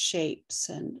interesting shapes.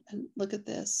 And look at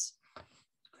this.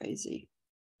 Crazy.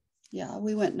 Yeah,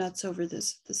 we went nuts over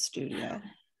this at the studio.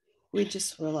 We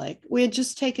just were like, we had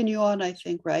just taken you on, I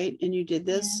think, right? And you did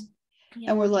this.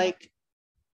 Yeah. And we're like,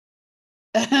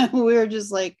 we were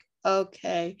just like,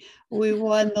 okay, we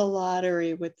won the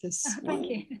lottery with this. Thank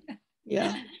you.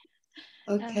 Yeah.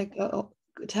 Okay, go.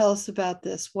 Tell us about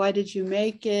this. Why did you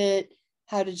make it?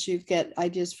 How did you get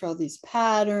ideas for all these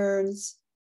patterns?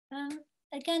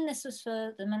 Again, this was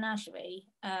for the menagerie.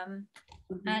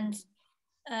 And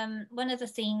one of the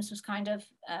themes was kind of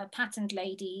patterned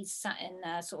ladies sat in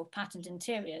sort of patterned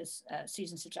interiors,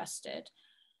 Susan suggested.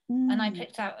 And I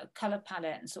picked out a color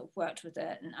palette and sort of worked with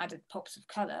it and added pops of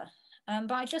color.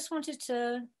 But I just wanted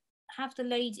to have the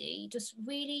lady just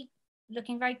really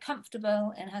looking very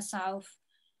comfortable in herself,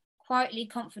 quietly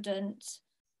confident.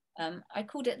 I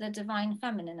called it the divine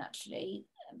feminine, actually,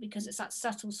 because it's that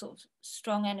subtle sort of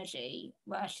strong energy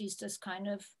where she's just kind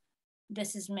of,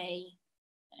 this is me.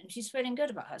 And she's feeling good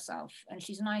about herself, and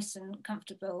she's nice and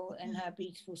comfortable in her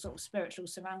beautiful sort of spiritual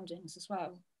surroundings as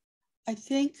well. I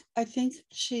think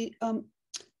she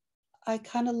I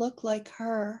kind of look like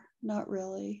her, not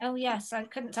really. Oh yes, I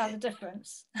couldn't tell the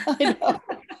difference. I know.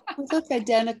 We look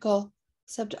identical,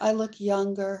 except I look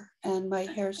younger and my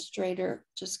hair's straighter.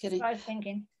 Just kidding. That's what I was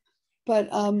thinking. But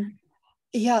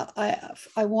yeah,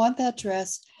 I want that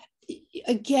dress.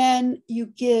 Again, you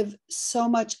give so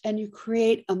much and you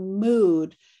create a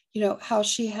mood. How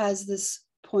she has this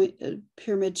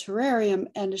pyramid terrarium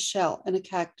and a shell and a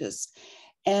cactus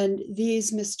and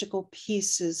these mystical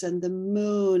pieces and the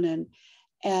moon,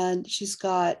 and she's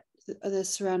got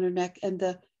this around her neck and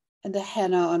the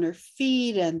henna on her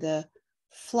feet and the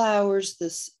flowers,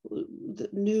 the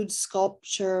nude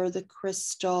sculpture, the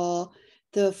crystal,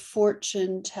 the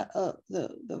fortune,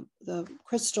 the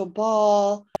crystal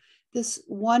ball, this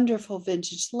wonderful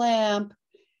vintage lamp.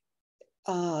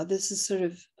 This is sort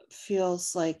of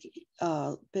feels like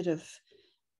a bit of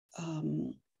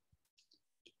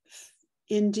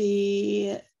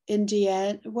Indian.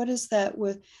 What is that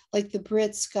with, like, the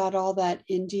Brits got all that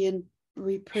Indian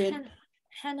reprint?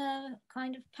 Henna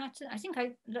kind of pattern. I think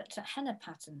I looked at henna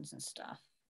patterns and stuff.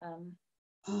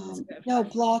 No,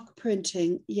 block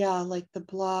printing. Yeah, like the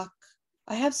block.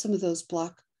 I have some of those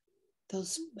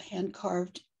hand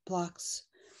carved blocks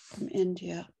from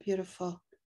India. Beautiful.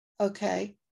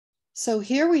 Okay. So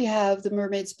here we have the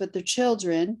mermaids, but they're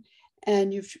children,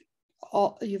 and you've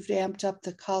amped up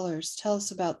the colors. Tell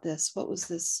us about this. What was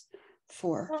this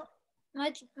for? Well,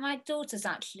 my daughters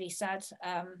actually said,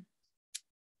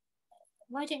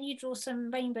 why don't you draw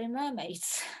some rainbow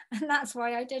mermaids? And that's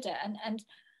why I did it.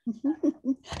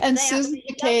 And Susan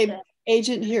McCabe,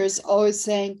 agent here, is always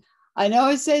saying, I know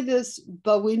I say this,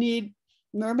 but we need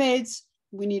mermaids,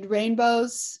 we need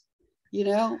rainbows.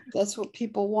 That's what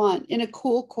people want in a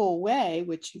cool way,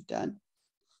 which you've done.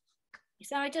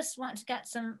 So I just want to get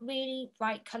some really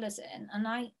bright colors in. And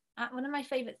one of my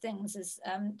favorite things is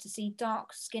to see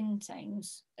dark skin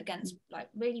tones against like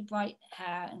really bright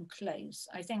hair and clothes.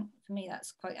 I think for me,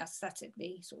 that's quite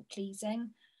aesthetically sort of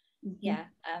pleasing. Mm-hmm. Yeah.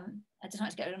 I just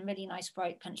want to get some really nice,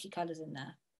 bright, punchy colors in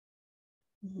there.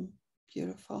 Mm-hmm.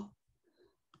 Beautiful.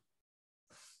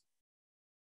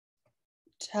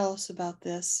 Tell us about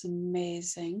this.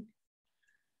 Amazing.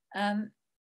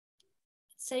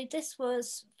 So this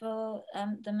was for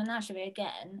the menagerie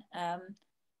again,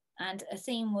 and a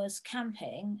theme was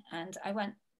camping, and I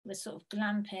went with sort of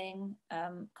glamping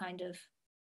kind of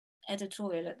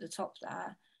editorial at the top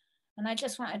there, and I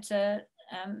just wanted to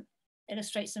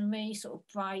illustrate some really sort of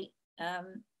bright,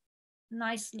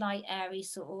 nice, light, airy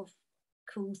sort of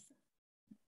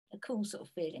a cool sort of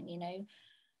feeling, you know.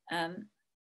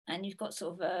 And you've got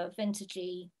sort of a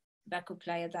vintagey record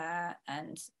player there,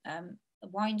 and a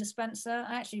wine dispenser.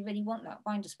 I actually really want that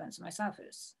wine dispenser myself.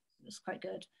 It's quite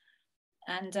good.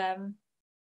 And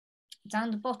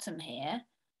down the bottom here,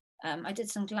 I did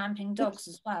some glamping dogs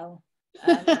as well.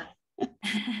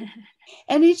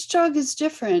 And each dog is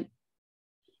different.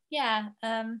 Yeah,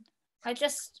 I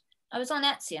was on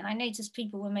Etsy and I noticed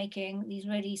people were making these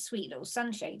really sweet little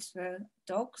sunshades for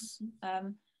dogs.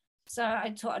 So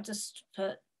I thought I'd just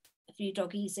put a few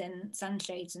doggies in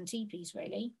sunshades and teepees,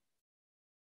 really.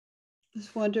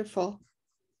 It's wonderful.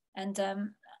 And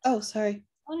oh, sorry.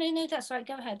 Oh no, that's right.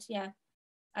 Go ahead. Yeah,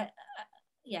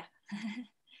 yeah.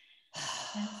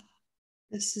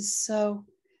 This is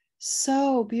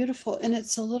so beautiful, and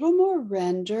it's a little more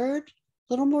rendered, a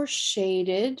little more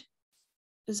shaded.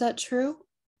 Is that true?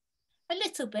 A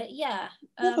little bit, yeah.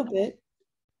 A little bit.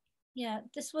 Yeah,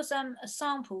 this was a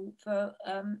sample for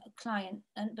a client,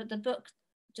 but the book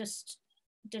just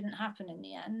didn't happen in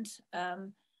the end. I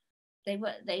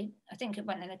think it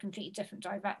went in a completely different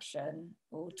direction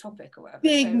or topic or whatever.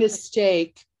 Big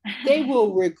mistake. They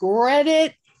will regret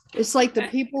it. It's like the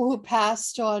people who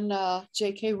passed on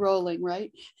J.K. Rowling,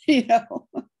 right? You know,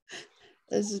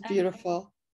 this is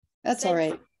beautiful. That's all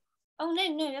right. Oh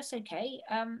no, that's okay.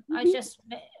 I just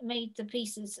made the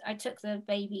pieces. I took the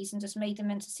babies and just made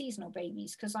them into seasonal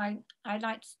babies because I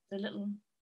liked the little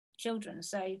children.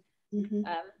 So I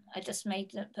just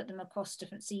put them across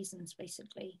different seasons,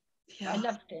 basically. Yeah. I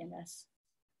love doing this.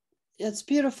 It's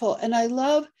beautiful, and I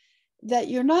love that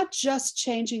you're not just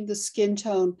changing the skin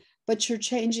tone, but you're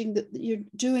you're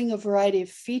doing a variety of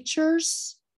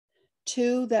features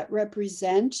too that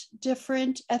represent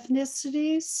different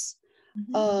ethnicities.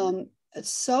 It's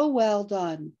so well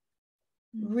done,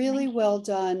 really well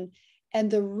done.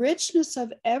 And the richness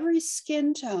of every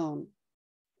skin tone.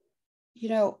 You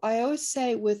know, I always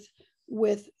say with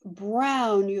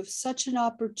brown, you have such an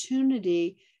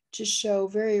opportunity to show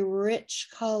very rich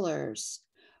colors.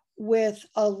 With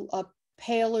a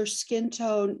paler skin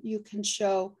tone, you can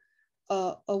show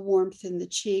a warmth in the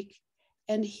cheek.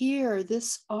 And here,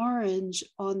 this orange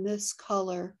on this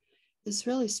color is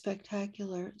really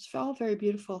spectacular. It's all very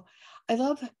beautiful. I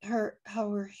love how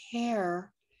her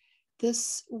hair,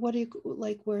 this, what do you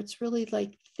like, where it's really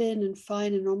like thin and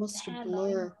fine and almost a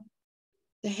blur.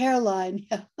 The hairline,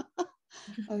 yeah.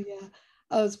 Oh yeah.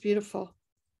 Oh, it's beautiful.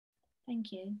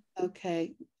 Thank you.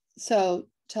 Okay, so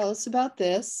tell us about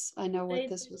this. I know what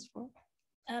this was for.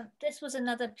 This was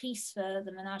another piece for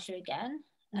the menagerie again.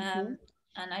 And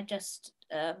I just,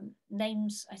 I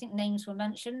think names were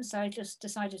mentioned. So I just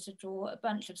decided to draw a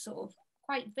bunch of sort of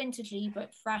quite vintagey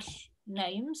but fresh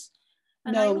gnomes.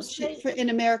 And gnomes. In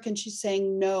American, she's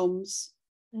saying gnomes.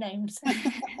 Gnomes.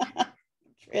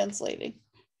 Translating.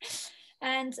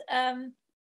 And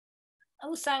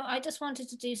also, I just wanted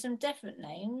to do some different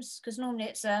names because normally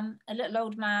it's a little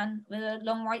old man with a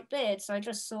long white beard. So I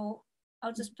just thought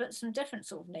I'll just put some different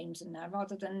sort of names in there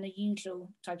rather than the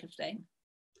usual type of thing.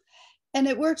 And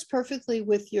it works perfectly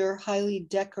with your highly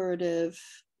decorative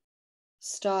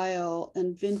style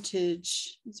and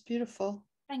vintage. It's beautiful.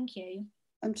 Thank you.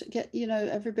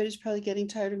 Everybody's probably getting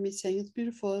tired of me saying it's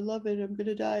beautiful. I love it. I'm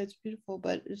gonna die. It's beautiful,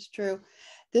 but it's true.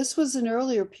 This was an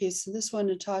earlier piece, and this one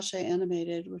Natasha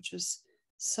animated, which was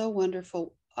so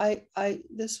wonderful.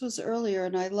 This was earlier,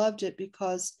 and I loved it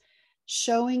because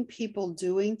showing people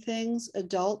doing things,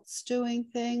 adults doing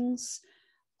things,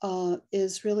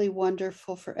 is really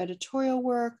wonderful for editorial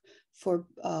work, for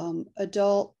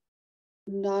adult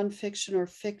nonfiction or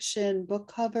fiction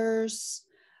book covers,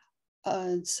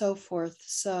 and so forth.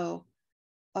 So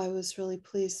I was really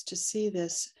pleased to see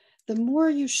this. The more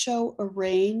you show a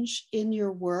range in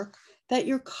your work that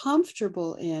you're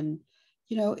comfortable in,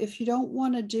 if you don't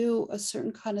want to do a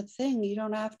certain kind of thing, you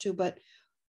don't have to, but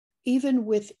even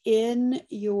within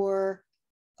your,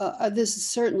 this is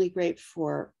certainly great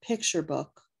for picture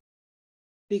book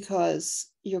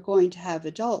because you're going to have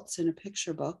adults in a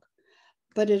picture book,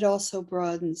 but it also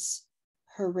broadens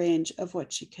her range of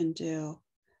what she can do.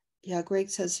 Yeah, Greg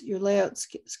says your layout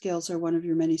skills are one of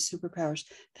your many superpowers.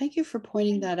 Thank you for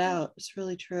pointing that out. It's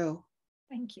really true.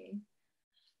 Thank you.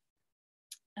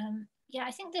 Yeah,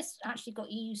 I think this actually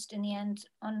got used in the end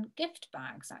on gift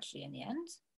bags, actually, in the end,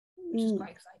 which is quite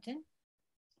exciting.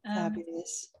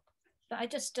 Fabulous. But I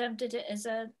just did it as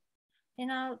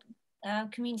in our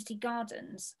community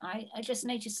gardens. I just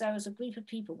noticed there was a group of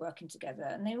people working together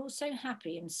and they were all so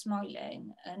happy and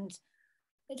smiling. And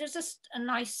it was just a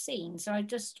nice scene. So I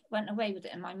just went away with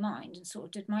it in my mind and sort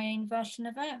of did my own version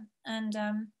of it. And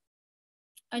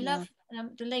I love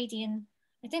the lady in,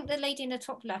 I think the lady in the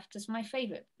top left is my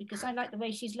favorite, because I like the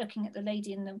way she's looking at the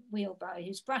lady in the wheelbarrow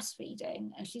who's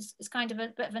breastfeeding, and it's kind of a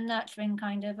bit of a nurturing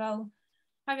kind of, oh,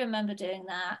 I remember doing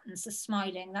that, and just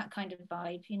smiling, that kind of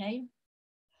vibe, you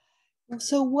know.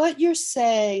 So what you're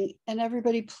saying, and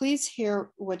everybody please hear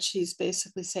what she's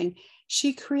basically saying,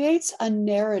 she creates a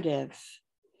narrative,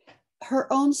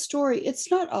 her own story. It's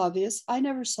not obvious. I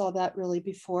never saw that really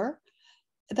before.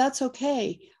 That's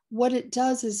okay. What it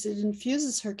does is it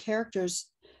infuses her characters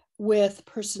with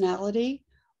personality,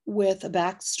 with a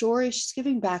backstory. She's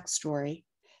giving backstory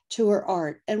to her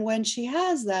art. And when she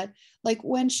has that, like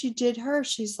when she did her,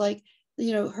 she's like,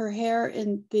 you know, her hair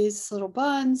in these little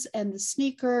buns and the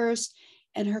sneakers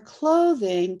and her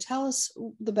clothing. Tell us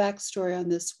the backstory on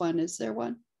this one. Is there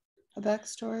one? A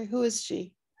backstory? Who is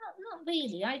she? Not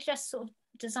really. I just sort of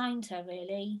designed her,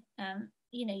 really.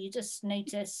 You know, you just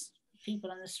notice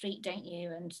people on the street, don't you,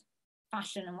 and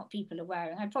fashion and what people are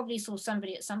wearing. I probably saw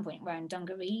somebody at some point wearing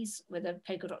dungarees with a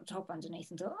polka dot top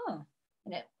underneath and thought, oh,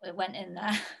 and it went in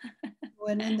there.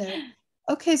 Went in there.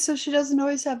 Okay, so she doesn't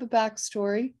always have a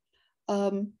backstory.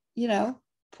 You know,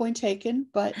 point taken,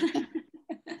 but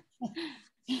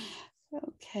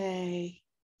okay.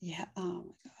 Yeah.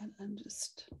 Oh my God. I'm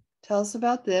just tell us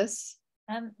about this.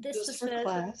 This was for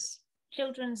class.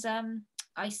 Children's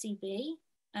ICB.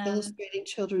 Illustrating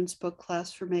children's book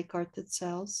class for Make Art That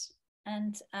Sells.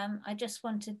 And I just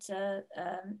wanted to,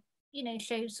 you know,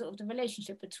 show sort of the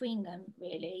relationship between them,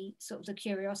 really, sort of the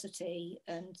curiosity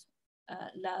and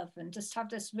love, and just have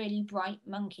this really bright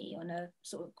monkey on a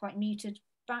sort of quite muted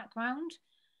background.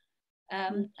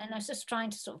 And I was just trying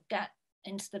to sort of get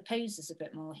into the poses a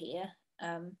bit more here.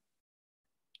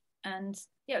 And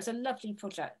yeah, it was a lovely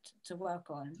project to work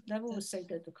on. They're always so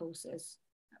good, the courses.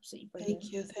 Absolutely brilliant.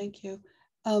 Thank you, thank you.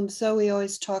 Zoe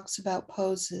always talks about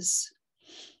poses.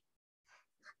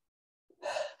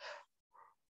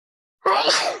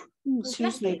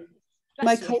 Excuse me.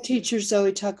 My co-teacher,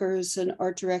 Zoe Tucker, who's an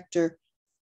art director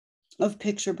of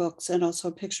picture books and also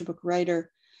a picture book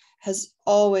writer, has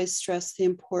always stressed the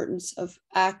importance of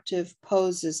active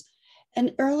poses.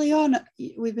 And early on,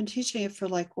 we've been teaching it for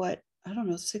like, what, I don't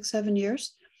know, 6-7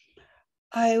 years.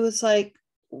 I was like,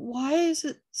 why is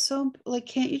it so, like,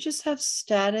 can't you just have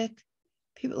static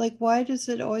people? Like, why does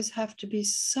it always have to be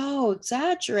so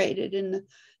exaggerated in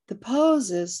the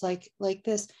poses like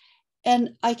this?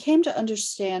 And I came to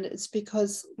understand it's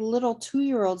because little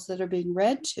 2-year-olds that are being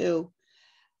read to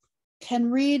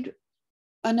can read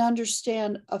and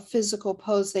understand a physical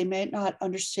pose. They may not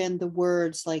understand the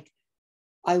words like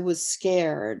I was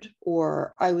scared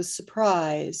or I was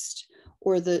surprised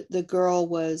or the girl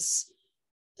was,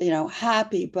 you know,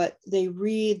 happy, but they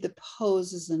read the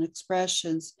poses and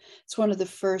expressions. It's one of the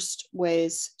first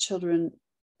ways children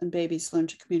and babies learn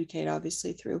to communicate,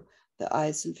 obviously through the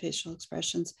eyes and facial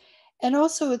expressions. And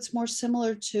also it's more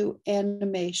similar to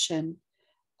animation,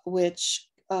 which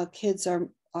kids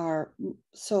are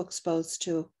so exposed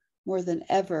to more than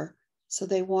ever. So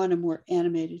they want a more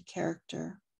animated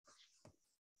character.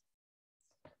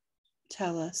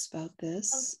 Tell us about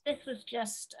this. This was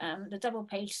just the double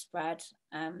page spread,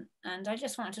 and I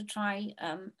just wanted to try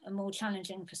a more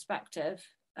challenging perspective,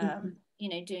 you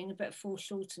know, doing a bit of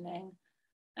foreshortening.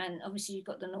 And obviously you've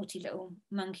got the naughty little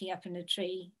monkey up in the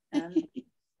tree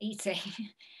eating,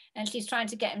 and she's trying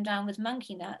to get him down with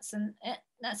monkey nuts. And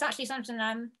that's actually something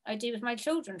I do with my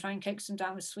children, try and coax them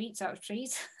down with sweets out of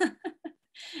trees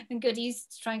and goodies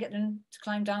to try and get them to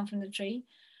climb down from the tree.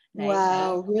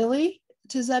 Wow, really?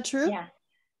 Is that true? Yeah.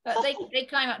 But they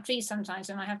climb up trees sometimes,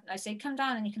 and I say, come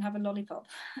down and you can have a lollipop.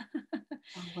 Oh,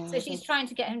 wow, so she's trying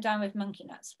to get him down with monkey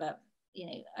nuts, but you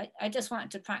know, I just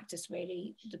wanted to practice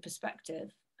really the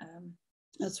perspective.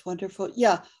 That's wonderful.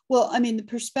 Yeah. Well, I mean, the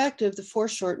perspective, the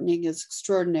foreshortening is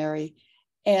extraordinary,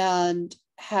 and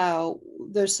how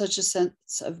there's such a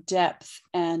sense of depth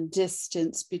and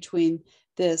distance between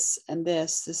this and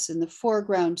this in the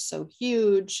foreground, so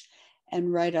huge,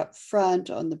 and right up front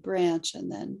on the branch,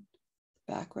 and then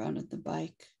the background of the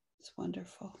bike. It's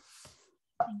wonderful.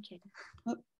 Thank you.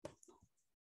 Oh.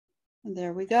 And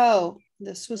there we go.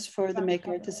 This was for the Make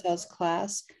Art That Sells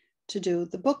class to do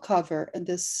the book cover, and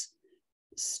this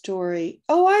story.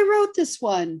 Oh, I wrote this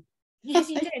one. Yes,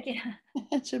 you did.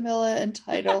 Yeah. Jamila and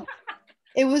title.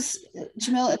 It was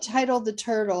Jamila titled The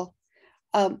Turtle.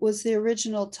 Was the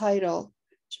original title.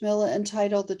 Jamila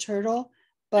entitled The Turtle,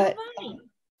 but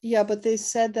yeah, but they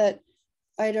said that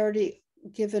I'd already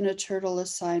given a turtle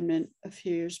assignment a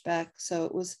few years back, so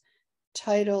it was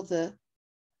titled The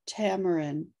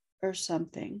Tamarin or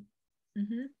something.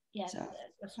 Mm-hmm. Yeah, So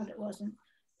that's what it was. And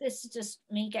this is just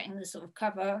me getting the sort of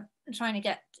cover and trying to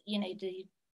get, you know,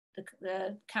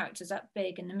 the characters that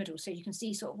big in the middle, so you can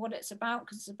see sort of what it's about,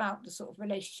 because it's about the sort of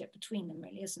relationship between them,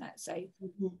 really, isn't it? So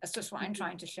that's just what I'm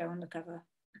trying to show on the cover.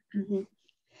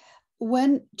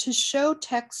 When to show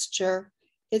texture,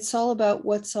 it's all about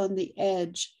what's on the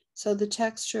edge. So the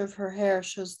texture of her hair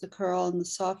shows the curl and the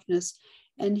softness,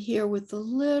 and here with a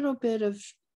little bit of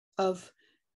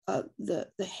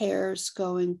the hairs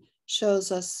going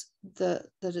shows us that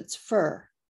it's fur,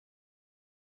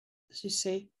 as you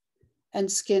see, and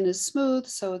skin is smooth,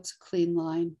 so it's a clean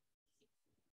line.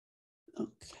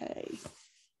 Okay,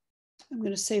 I'm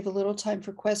going to save a little time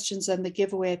for questions and the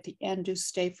giveaway at the end. Do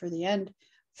stay for the end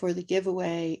for the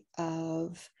giveaway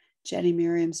of Jenny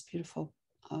Miriam's beautiful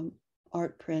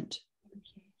art print.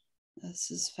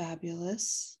 This is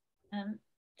fabulous.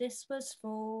 This was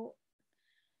for,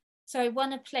 so I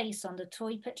won a place on the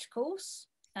toy pitch course,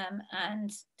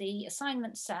 and the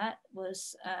assignment set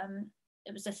was,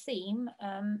 it was a theme,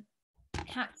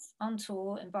 cats on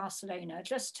tour in Barcelona,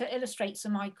 just to illustrate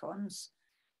some icons.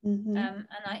 And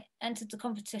I entered the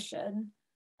competition,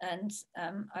 and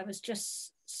I was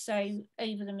just so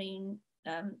over the moon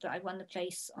that I won the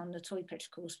place on the toy pitch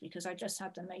course, because I just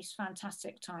had the most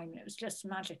fantastic time. It was just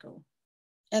magical.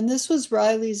 And this was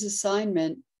Riley's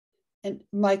assignment, and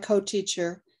my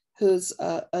co-teacher, who's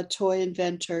a toy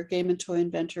inventor, game and toy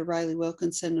inventor, Riley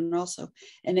Wilkinson, and also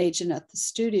an agent at the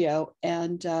studio.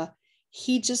 And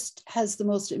he just has the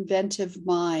most inventive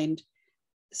mind.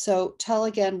 So tell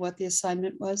again what the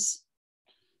assignment was.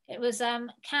 It was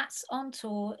cats on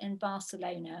tour in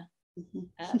Barcelona.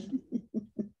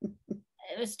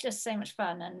 It was just so much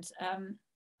fun, and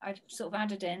I sort of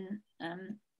added in,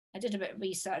 I did a bit of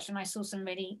research, and I saw some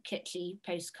really kitschy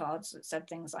postcards that said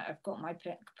things like, I've got my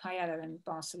paella in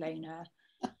Barcelona.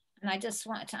 And I just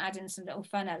wanted to add in some little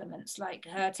fun elements, like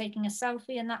her taking a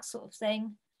selfie and that sort of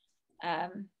thing.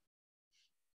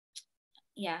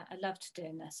 Yeah, I loved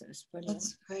doing this. It was brilliant.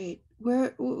 That's great.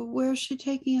 Where is she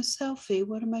taking a selfie?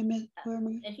 What am I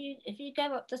missing? If you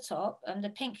go up the top,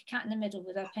 the pink cat in the middle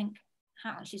with her pink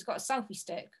hat on, she's got a selfie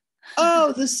stick.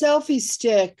 Oh, the selfie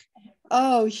stick.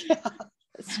 Oh yeah,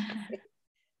 that's great.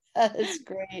 That is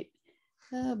great.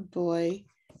 Oh boy.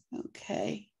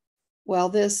 Okay.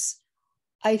 Well,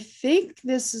 I think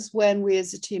this is when we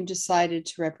as a team decided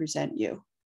to represent you.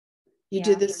 You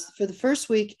did this for the first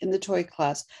week in the toy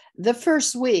class, the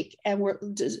first week. And we're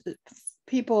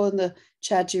people in the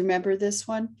chat, do you remember this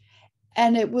one?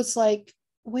 And it was like,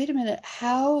 wait a minute,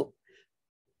 how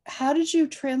did you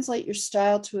translate your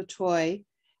style to a toy?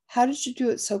 How did you do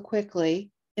it so quickly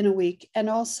in a week? And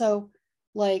also,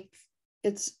 like,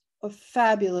 it's a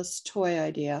fabulous toy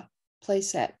idea.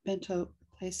 Playset, bento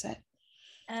playset.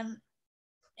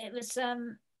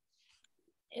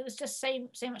 It was just so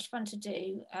much fun to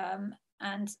do,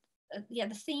 and yeah,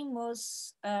 the theme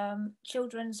was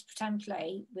children's pretend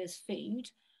play with food.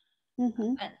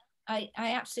 And I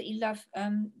absolutely love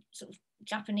sort of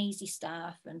Japanesey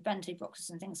stuff and bento boxes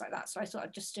and things like that, so I thought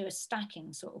I'd just do a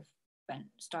stacking sort of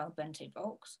style bento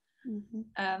box.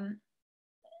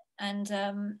 And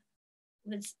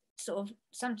with sort of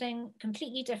something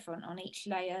completely different on each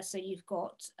layer. So you've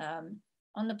got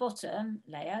on the bottom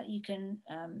layer, you can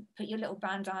put your little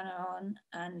bandana on,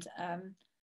 and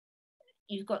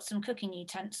you've got some cooking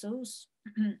utensils,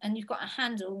 and you've got a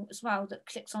handle as well that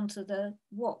clicks onto the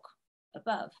wok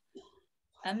above.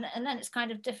 And then it's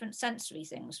kind of different sensory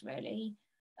things, really.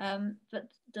 But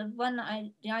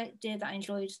the idea that I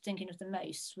enjoyed thinking of the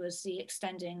most was the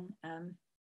extending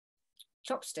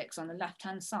chopsticks on the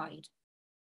left-hand side.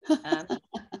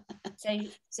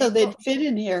 So they'd fit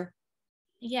in here.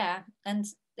 Yeah, and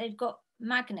they've got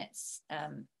magnets,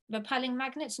 repelling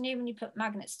magnets. You know, when you put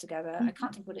magnets together, I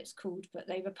can't think what it's called, but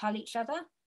they repel each other.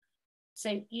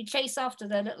 So you chase after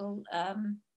the little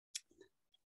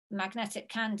magnetic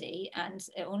candy, and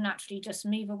it will naturally just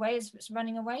move away as it's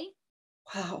running away.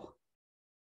 Wow,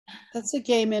 that's a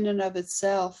game in and of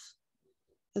itself.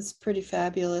 That's pretty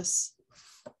fabulous.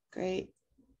 Great.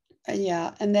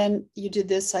 Yeah, and then you did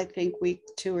this, I think, week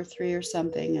 2 or 3 or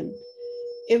something, and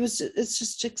it's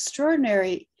just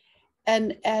extraordinary.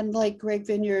 And like Greg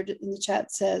Vineyard in the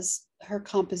chat says, her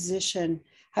composition,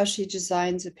 how she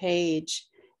designs a page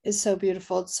is so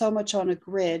beautiful. It's so much on a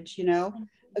grid, you know,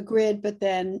 a grid, but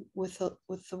then with the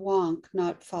wonk,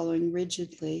 not following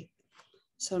rigidly.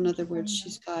 So in other words,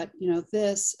 she's got, you know,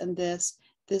 this and this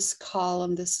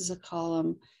column, this is a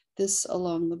column, this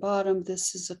along the bottom,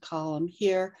 this is a column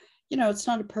here. You know, it's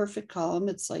not a perfect column,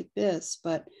 it's like this,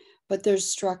 but there's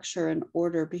structure and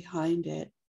order behind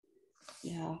it.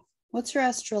 Yeah, What's your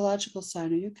astrological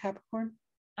sign? Are you Capricorn?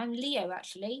 I'm Leo,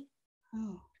 actually.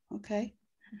 Oh, okay.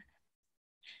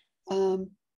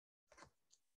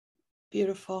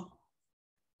 Beautiful.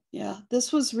 Yeah,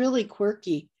 this was really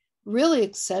quirky, really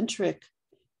eccentric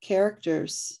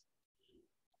characters.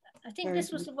 I think Very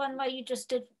this was the one where you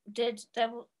just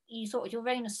you thought of your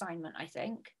rain assignment, I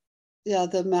think. Yeah,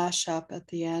 the mashup at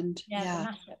the end. Yeah, Yeah. the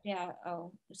mashup. Yeah.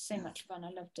 Oh, it was so much fun. I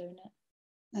love doing it.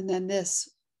 And then this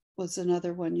was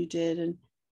another one you did, and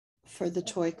for the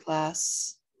toy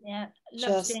class. Yeah,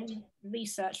 loved Just doing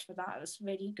research for that. It was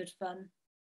really good fun.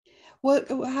 what?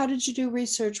 How did you do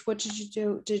research? What did you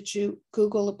do? Did you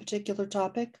Google a particular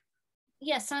topic?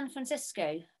 Yeah, San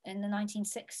Francisco in the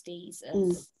 1960s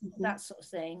and Mm-hmm. that sort of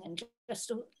thing, and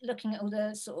just looking at all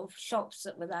the sort of shops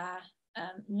that were there,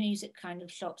 music kind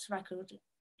of shops, record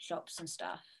shops and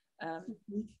stuff.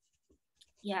 Mm-hmm.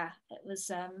 Yeah, it was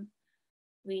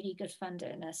really good fun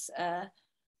doing this.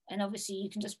 And obviously you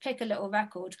can just pick a little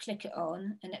record, click it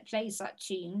on, and it plays that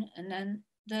tune, and then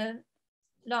the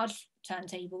large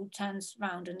turntable turns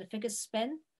round and the figures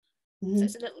spin. Mm-hmm. So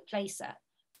it's a little play set.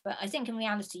 But I think in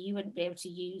reality you wouldn't be able to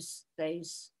use the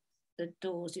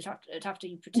doors. It'd have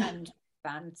to pretend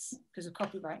bands because of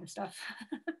copyright and stuff.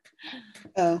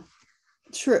 Oh,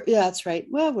 true. Yeah, that's right.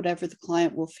 Well, whatever, the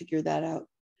client will figure that out.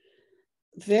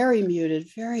 Very muted,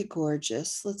 very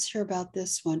gorgeous. Let's hear about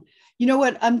this one. You know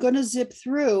what? I'm going to zip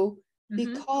through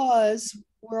because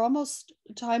we're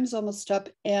time's almost up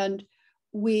and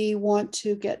we want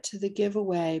to get to the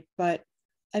giveaway. But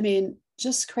I mean,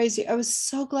 just crazy. I was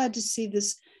so glad to see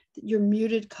this, your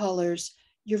muted colors,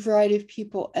 your variety of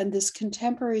people, and this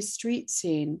contemporary street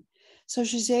scene. So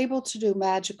she's able to do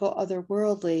magical,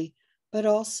 otherworldly, but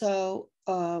also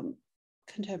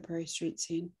contemporary street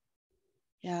scene.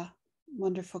 Yeah,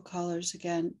 wonderful colors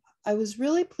again. I was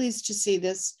really pleased to see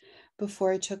this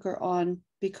before I took her on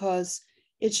because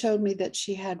it showed me that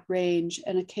she had range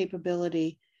and a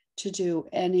capability to do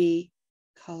any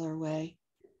colorway.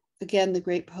 Again, the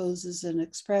great poses and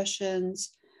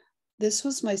expressions. This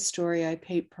was my story, I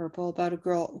Paint Purple, about a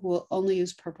girl who will only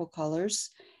use purple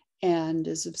colors and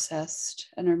is obsessed.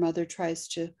 And her mother tries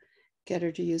to get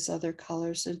her to use other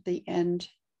colors. At the end,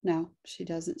 no, she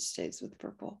doesn't, stays with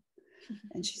purple.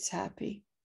 And she's happy.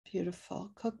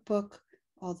 Beautiful cookbook,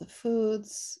 all the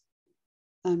foods,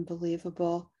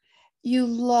 unbelievable. You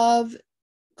love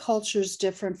cultures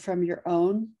different from your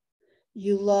own.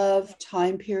 You love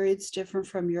time periods different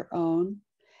from your own.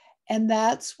 And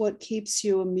that's what keeps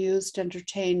you amused,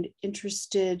 entertained,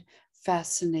 interested,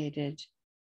 fascinated.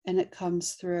 And it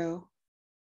comes through.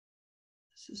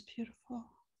 This is beautiful.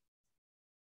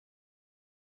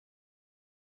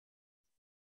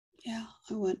 Yeah,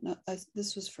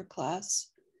 this was for class.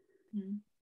 Mm-hmm.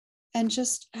 And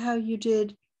just how you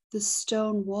did the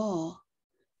stone wall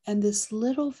and this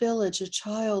little village, a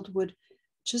child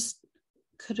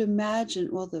could imagine,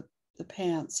 well, the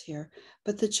pants here,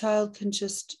 but the child can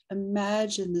just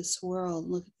imagine this world.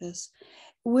 Look at this.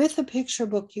 With a picture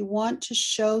book, you want to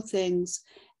show things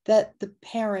that the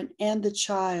parent and the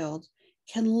child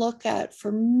can look at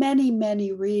for many,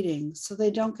 many readings so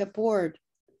they don't get bored.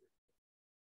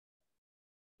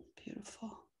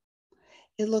 Beautiful.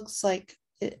 It looks like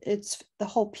it's the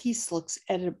whole piece looks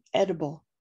edible.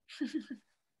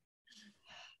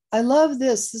 I love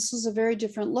this. This was a very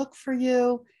different look for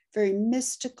you, very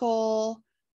mystical,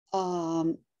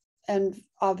 and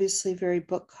obviously very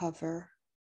book cover.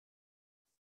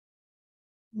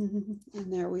 And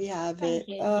there we have it.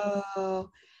 Oh,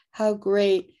 how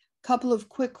great. A couple of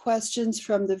quick questions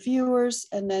from the viewers,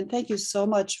 and then thank you so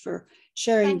much for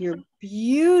sharing your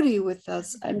beauty with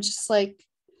us. I'm just like,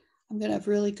 I'm going to have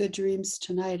really good dreams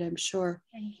tonight, I'm sure.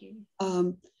 Thank you.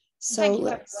 So thank you,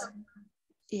 let's,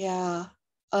 yeah.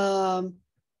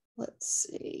 Let's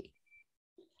see.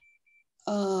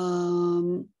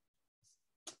 So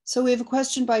we have a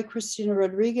question by Christina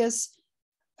Rodriguez.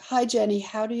 Hi, Jenny,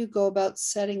 how do you go about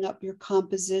setting up your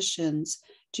compositions?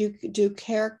 Do you do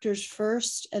characters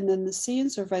first and then the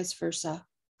scenes, or vice versa?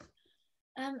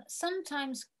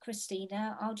 Sometimes,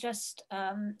 Christina, I'll just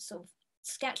sort of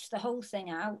sketch the whole thing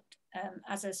out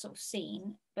as a sort of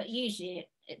scene, but usually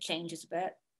it changes a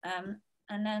bit.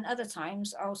 And then other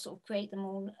times I'll sort of create them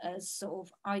all as sort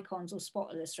of icons or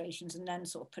spot illustrations and then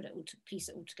sort of piece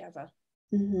it all together.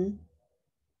 Mm-hmm.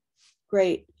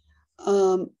 Great.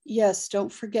 Yes,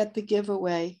 don't forget the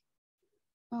giveaway.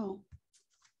 Oh,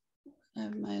 I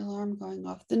have my alarm going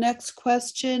off. The next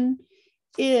question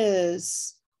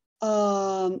is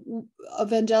Vandela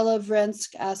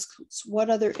Vrensk asks, what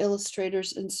other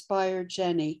illustrators inspire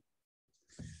Jenny?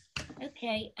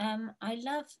 Okay, I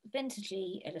love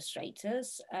vintagey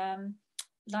illustrators.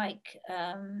 like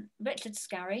Richard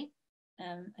Scarry.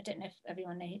 I don't know if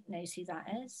everyone knows who that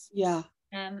is. Yeah.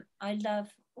 I love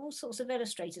all sorts of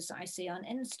illustrators that I see on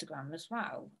Instagram as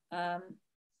well.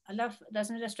 There's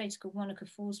an illustrator called Monica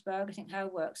Forsberg. I think her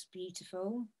work's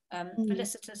beautiful.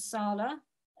 Felicitas Sala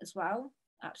as well,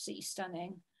 absolutely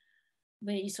stunning.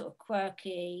 Really sort of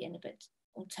quirky and a bit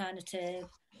alternative.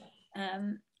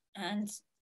 And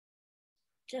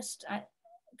just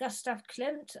Gustav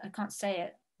Klimt, I can't say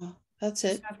it. Oh, that's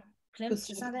it. Gustav Klimt,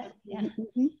 is that it? Yeah.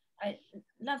 I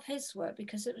love his work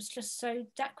because it was just so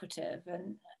decorative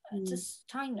and just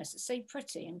timeless. It's so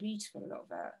pretty and beautiful, a lot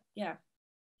of it. Yeah.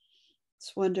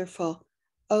 It's wonderful.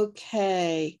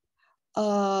 Okay.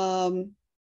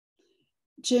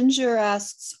 Ginger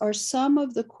asks, are some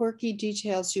of the quirky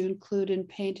details you include in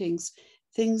paintings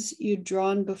things you'd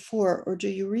drawn before, or do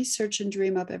you research and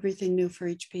dream up everything new for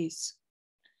each piece?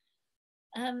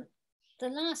 The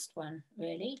last one,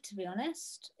 really, to be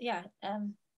honest. Yeah.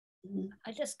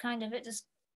 I just kind of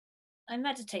I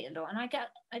meditate a lot, and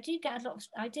I do get a lot of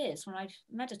ideas when I've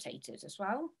meditated as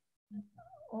well,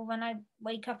 or when I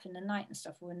wake up in the night and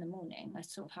stuff, or in the morning. I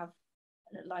sort of have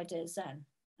little ideas then.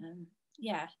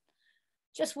 Yeah,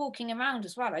 just walking around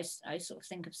as well, I sort of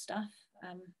think of stuff.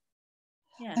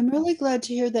 Yeah. I'm really glad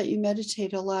to hear that you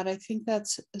meditate a lot. I think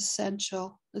that's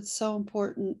essential. It's so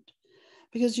important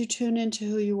because you tune into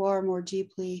who you are more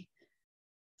deeply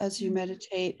as you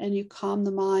meditate, and you calm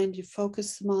the mind, you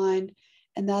focus the mind,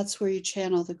 and that's where you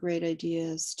channel the great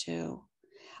ideas too.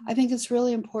 I think it's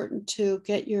really important to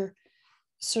get your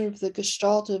sort of the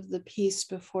gestalt of the piece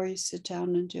before you sit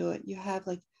down and do it. You have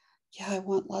like, yeah, I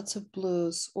want lots of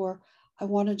blues, or I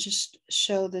want to just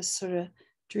show this sort of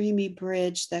dreamy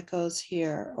bridge that goes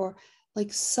here, or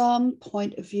like some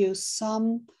point of view,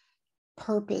 some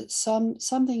purpose,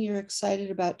 something you're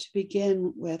excited about to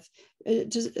begin with.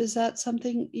 Is that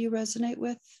something you resonate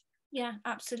with? Yeah,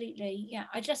 absolutely. Yeah,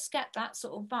 I just get that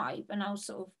sort of vibe, and I'll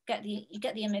sort of you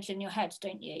get the image in your head,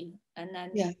 don't you? And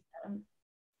then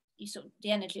you sort of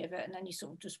the energy of it, and then you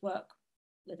sort of just work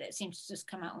with it. It seems to just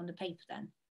come out on the paper then.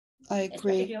 I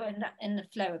agree. If you're in the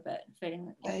flow of it, feeling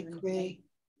that I agree.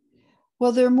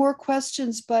 Well, there are more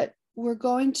questions, but we're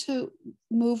going to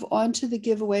move on to the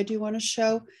giveaway. Do you want to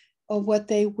show what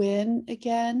they win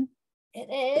again?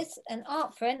 It is an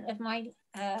art print of my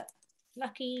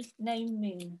lucky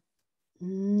gnome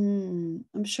moon.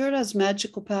 I'm sure it has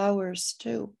magical powers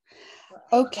too.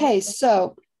 Okay,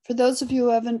 so for those of you who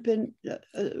haven't been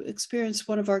experienced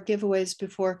one of our giveaways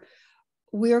before,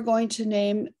 we are going to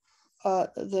name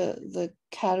the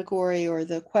category or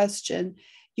the question.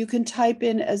 You can type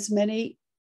in as many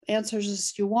answers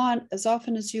as you want, as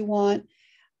often as you want.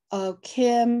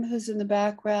 Kim, who's in the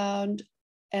background,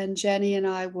 and Jenny and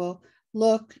I will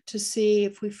look to see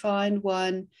if we find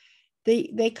one.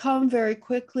 They come very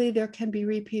quickly. There can be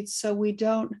repeats, so we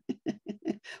don't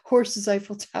Horses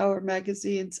Eiffel Tower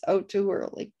magazines out too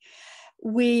early.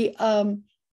 You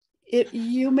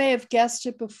may have guessed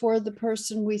it before the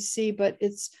person we see, but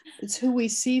it's who we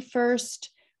see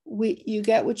first. You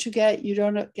get what you get. You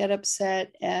don't get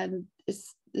upset, and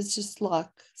it's just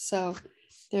luck. So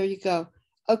there you go.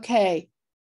 Okay.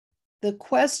 The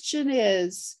question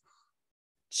is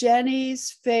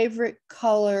Jenny's favorite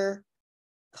color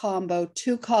combo.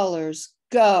 2 colors.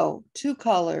 Go. 2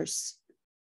 colors.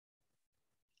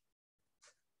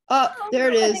 Oh, there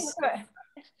it is.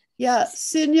 Yeah,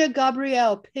 Sinya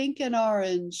Gabrielle, pink and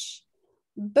orange.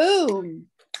 Boom.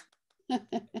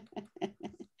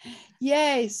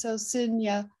 Yay. So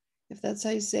Sinya, if that's how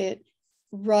you say it,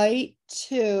 write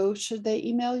to, should they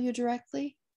email you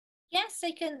directly? Yes,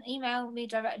 they can email me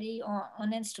directly or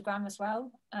on Instagram as well.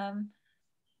 Do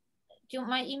you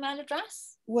want my email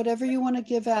address? Whatever you want to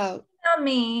give out. Email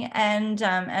me and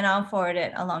I'll forward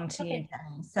it along to you,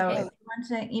 Jenny. So if you want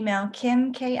to email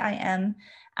Kim, Kim,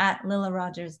 at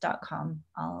LillaRogers.com,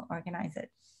 I'll organize it.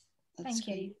 Thank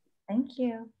you. Thank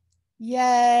you.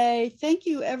 Yay. Thank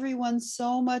you everyone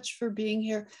so much for being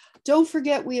here. Don't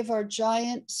forget, we have our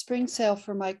giant spring sale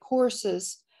for my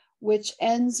courses, which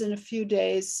ends in a few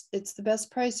days. It's the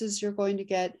best prices you're going to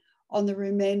get on the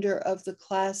remainder of the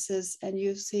classes, and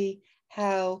you see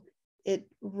how it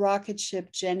rocket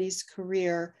shipped Jenny's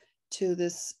career to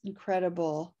this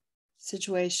incredible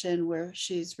situation where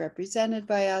she's represented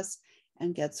by us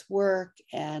and gets work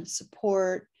and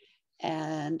support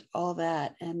and all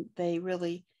that. And they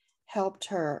really helped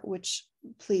her, which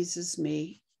pleases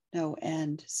me no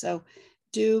end. So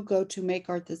do go to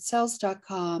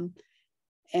makeartthatsells.com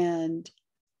and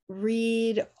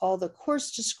read all the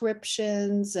course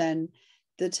descriptions and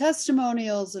the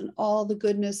testimonials and all the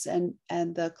goodness, and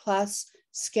the class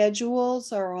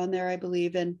schedules are on there, I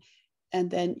believe. And and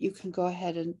then you can go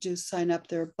ahead and sign up.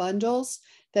 There are bundles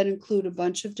that include a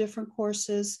bunch of different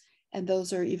courses, and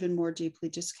those are even more deeply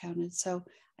discounted. So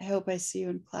I hope I see you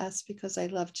in class, because I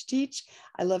love to teach.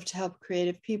 I love to help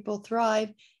creative people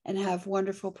thrive and have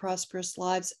wonderful, prosperous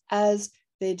lives as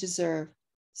they deserve.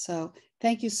 So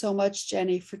thank you so much,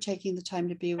 Jenny, for taking the time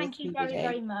to be with me today. Thank you very,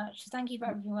 very much. Thank you for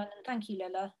everyone. And thank you,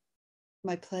 Lilla.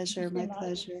 My pleasure. My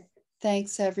pleasure.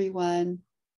 Thanks, everyone.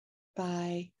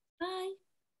 Bye.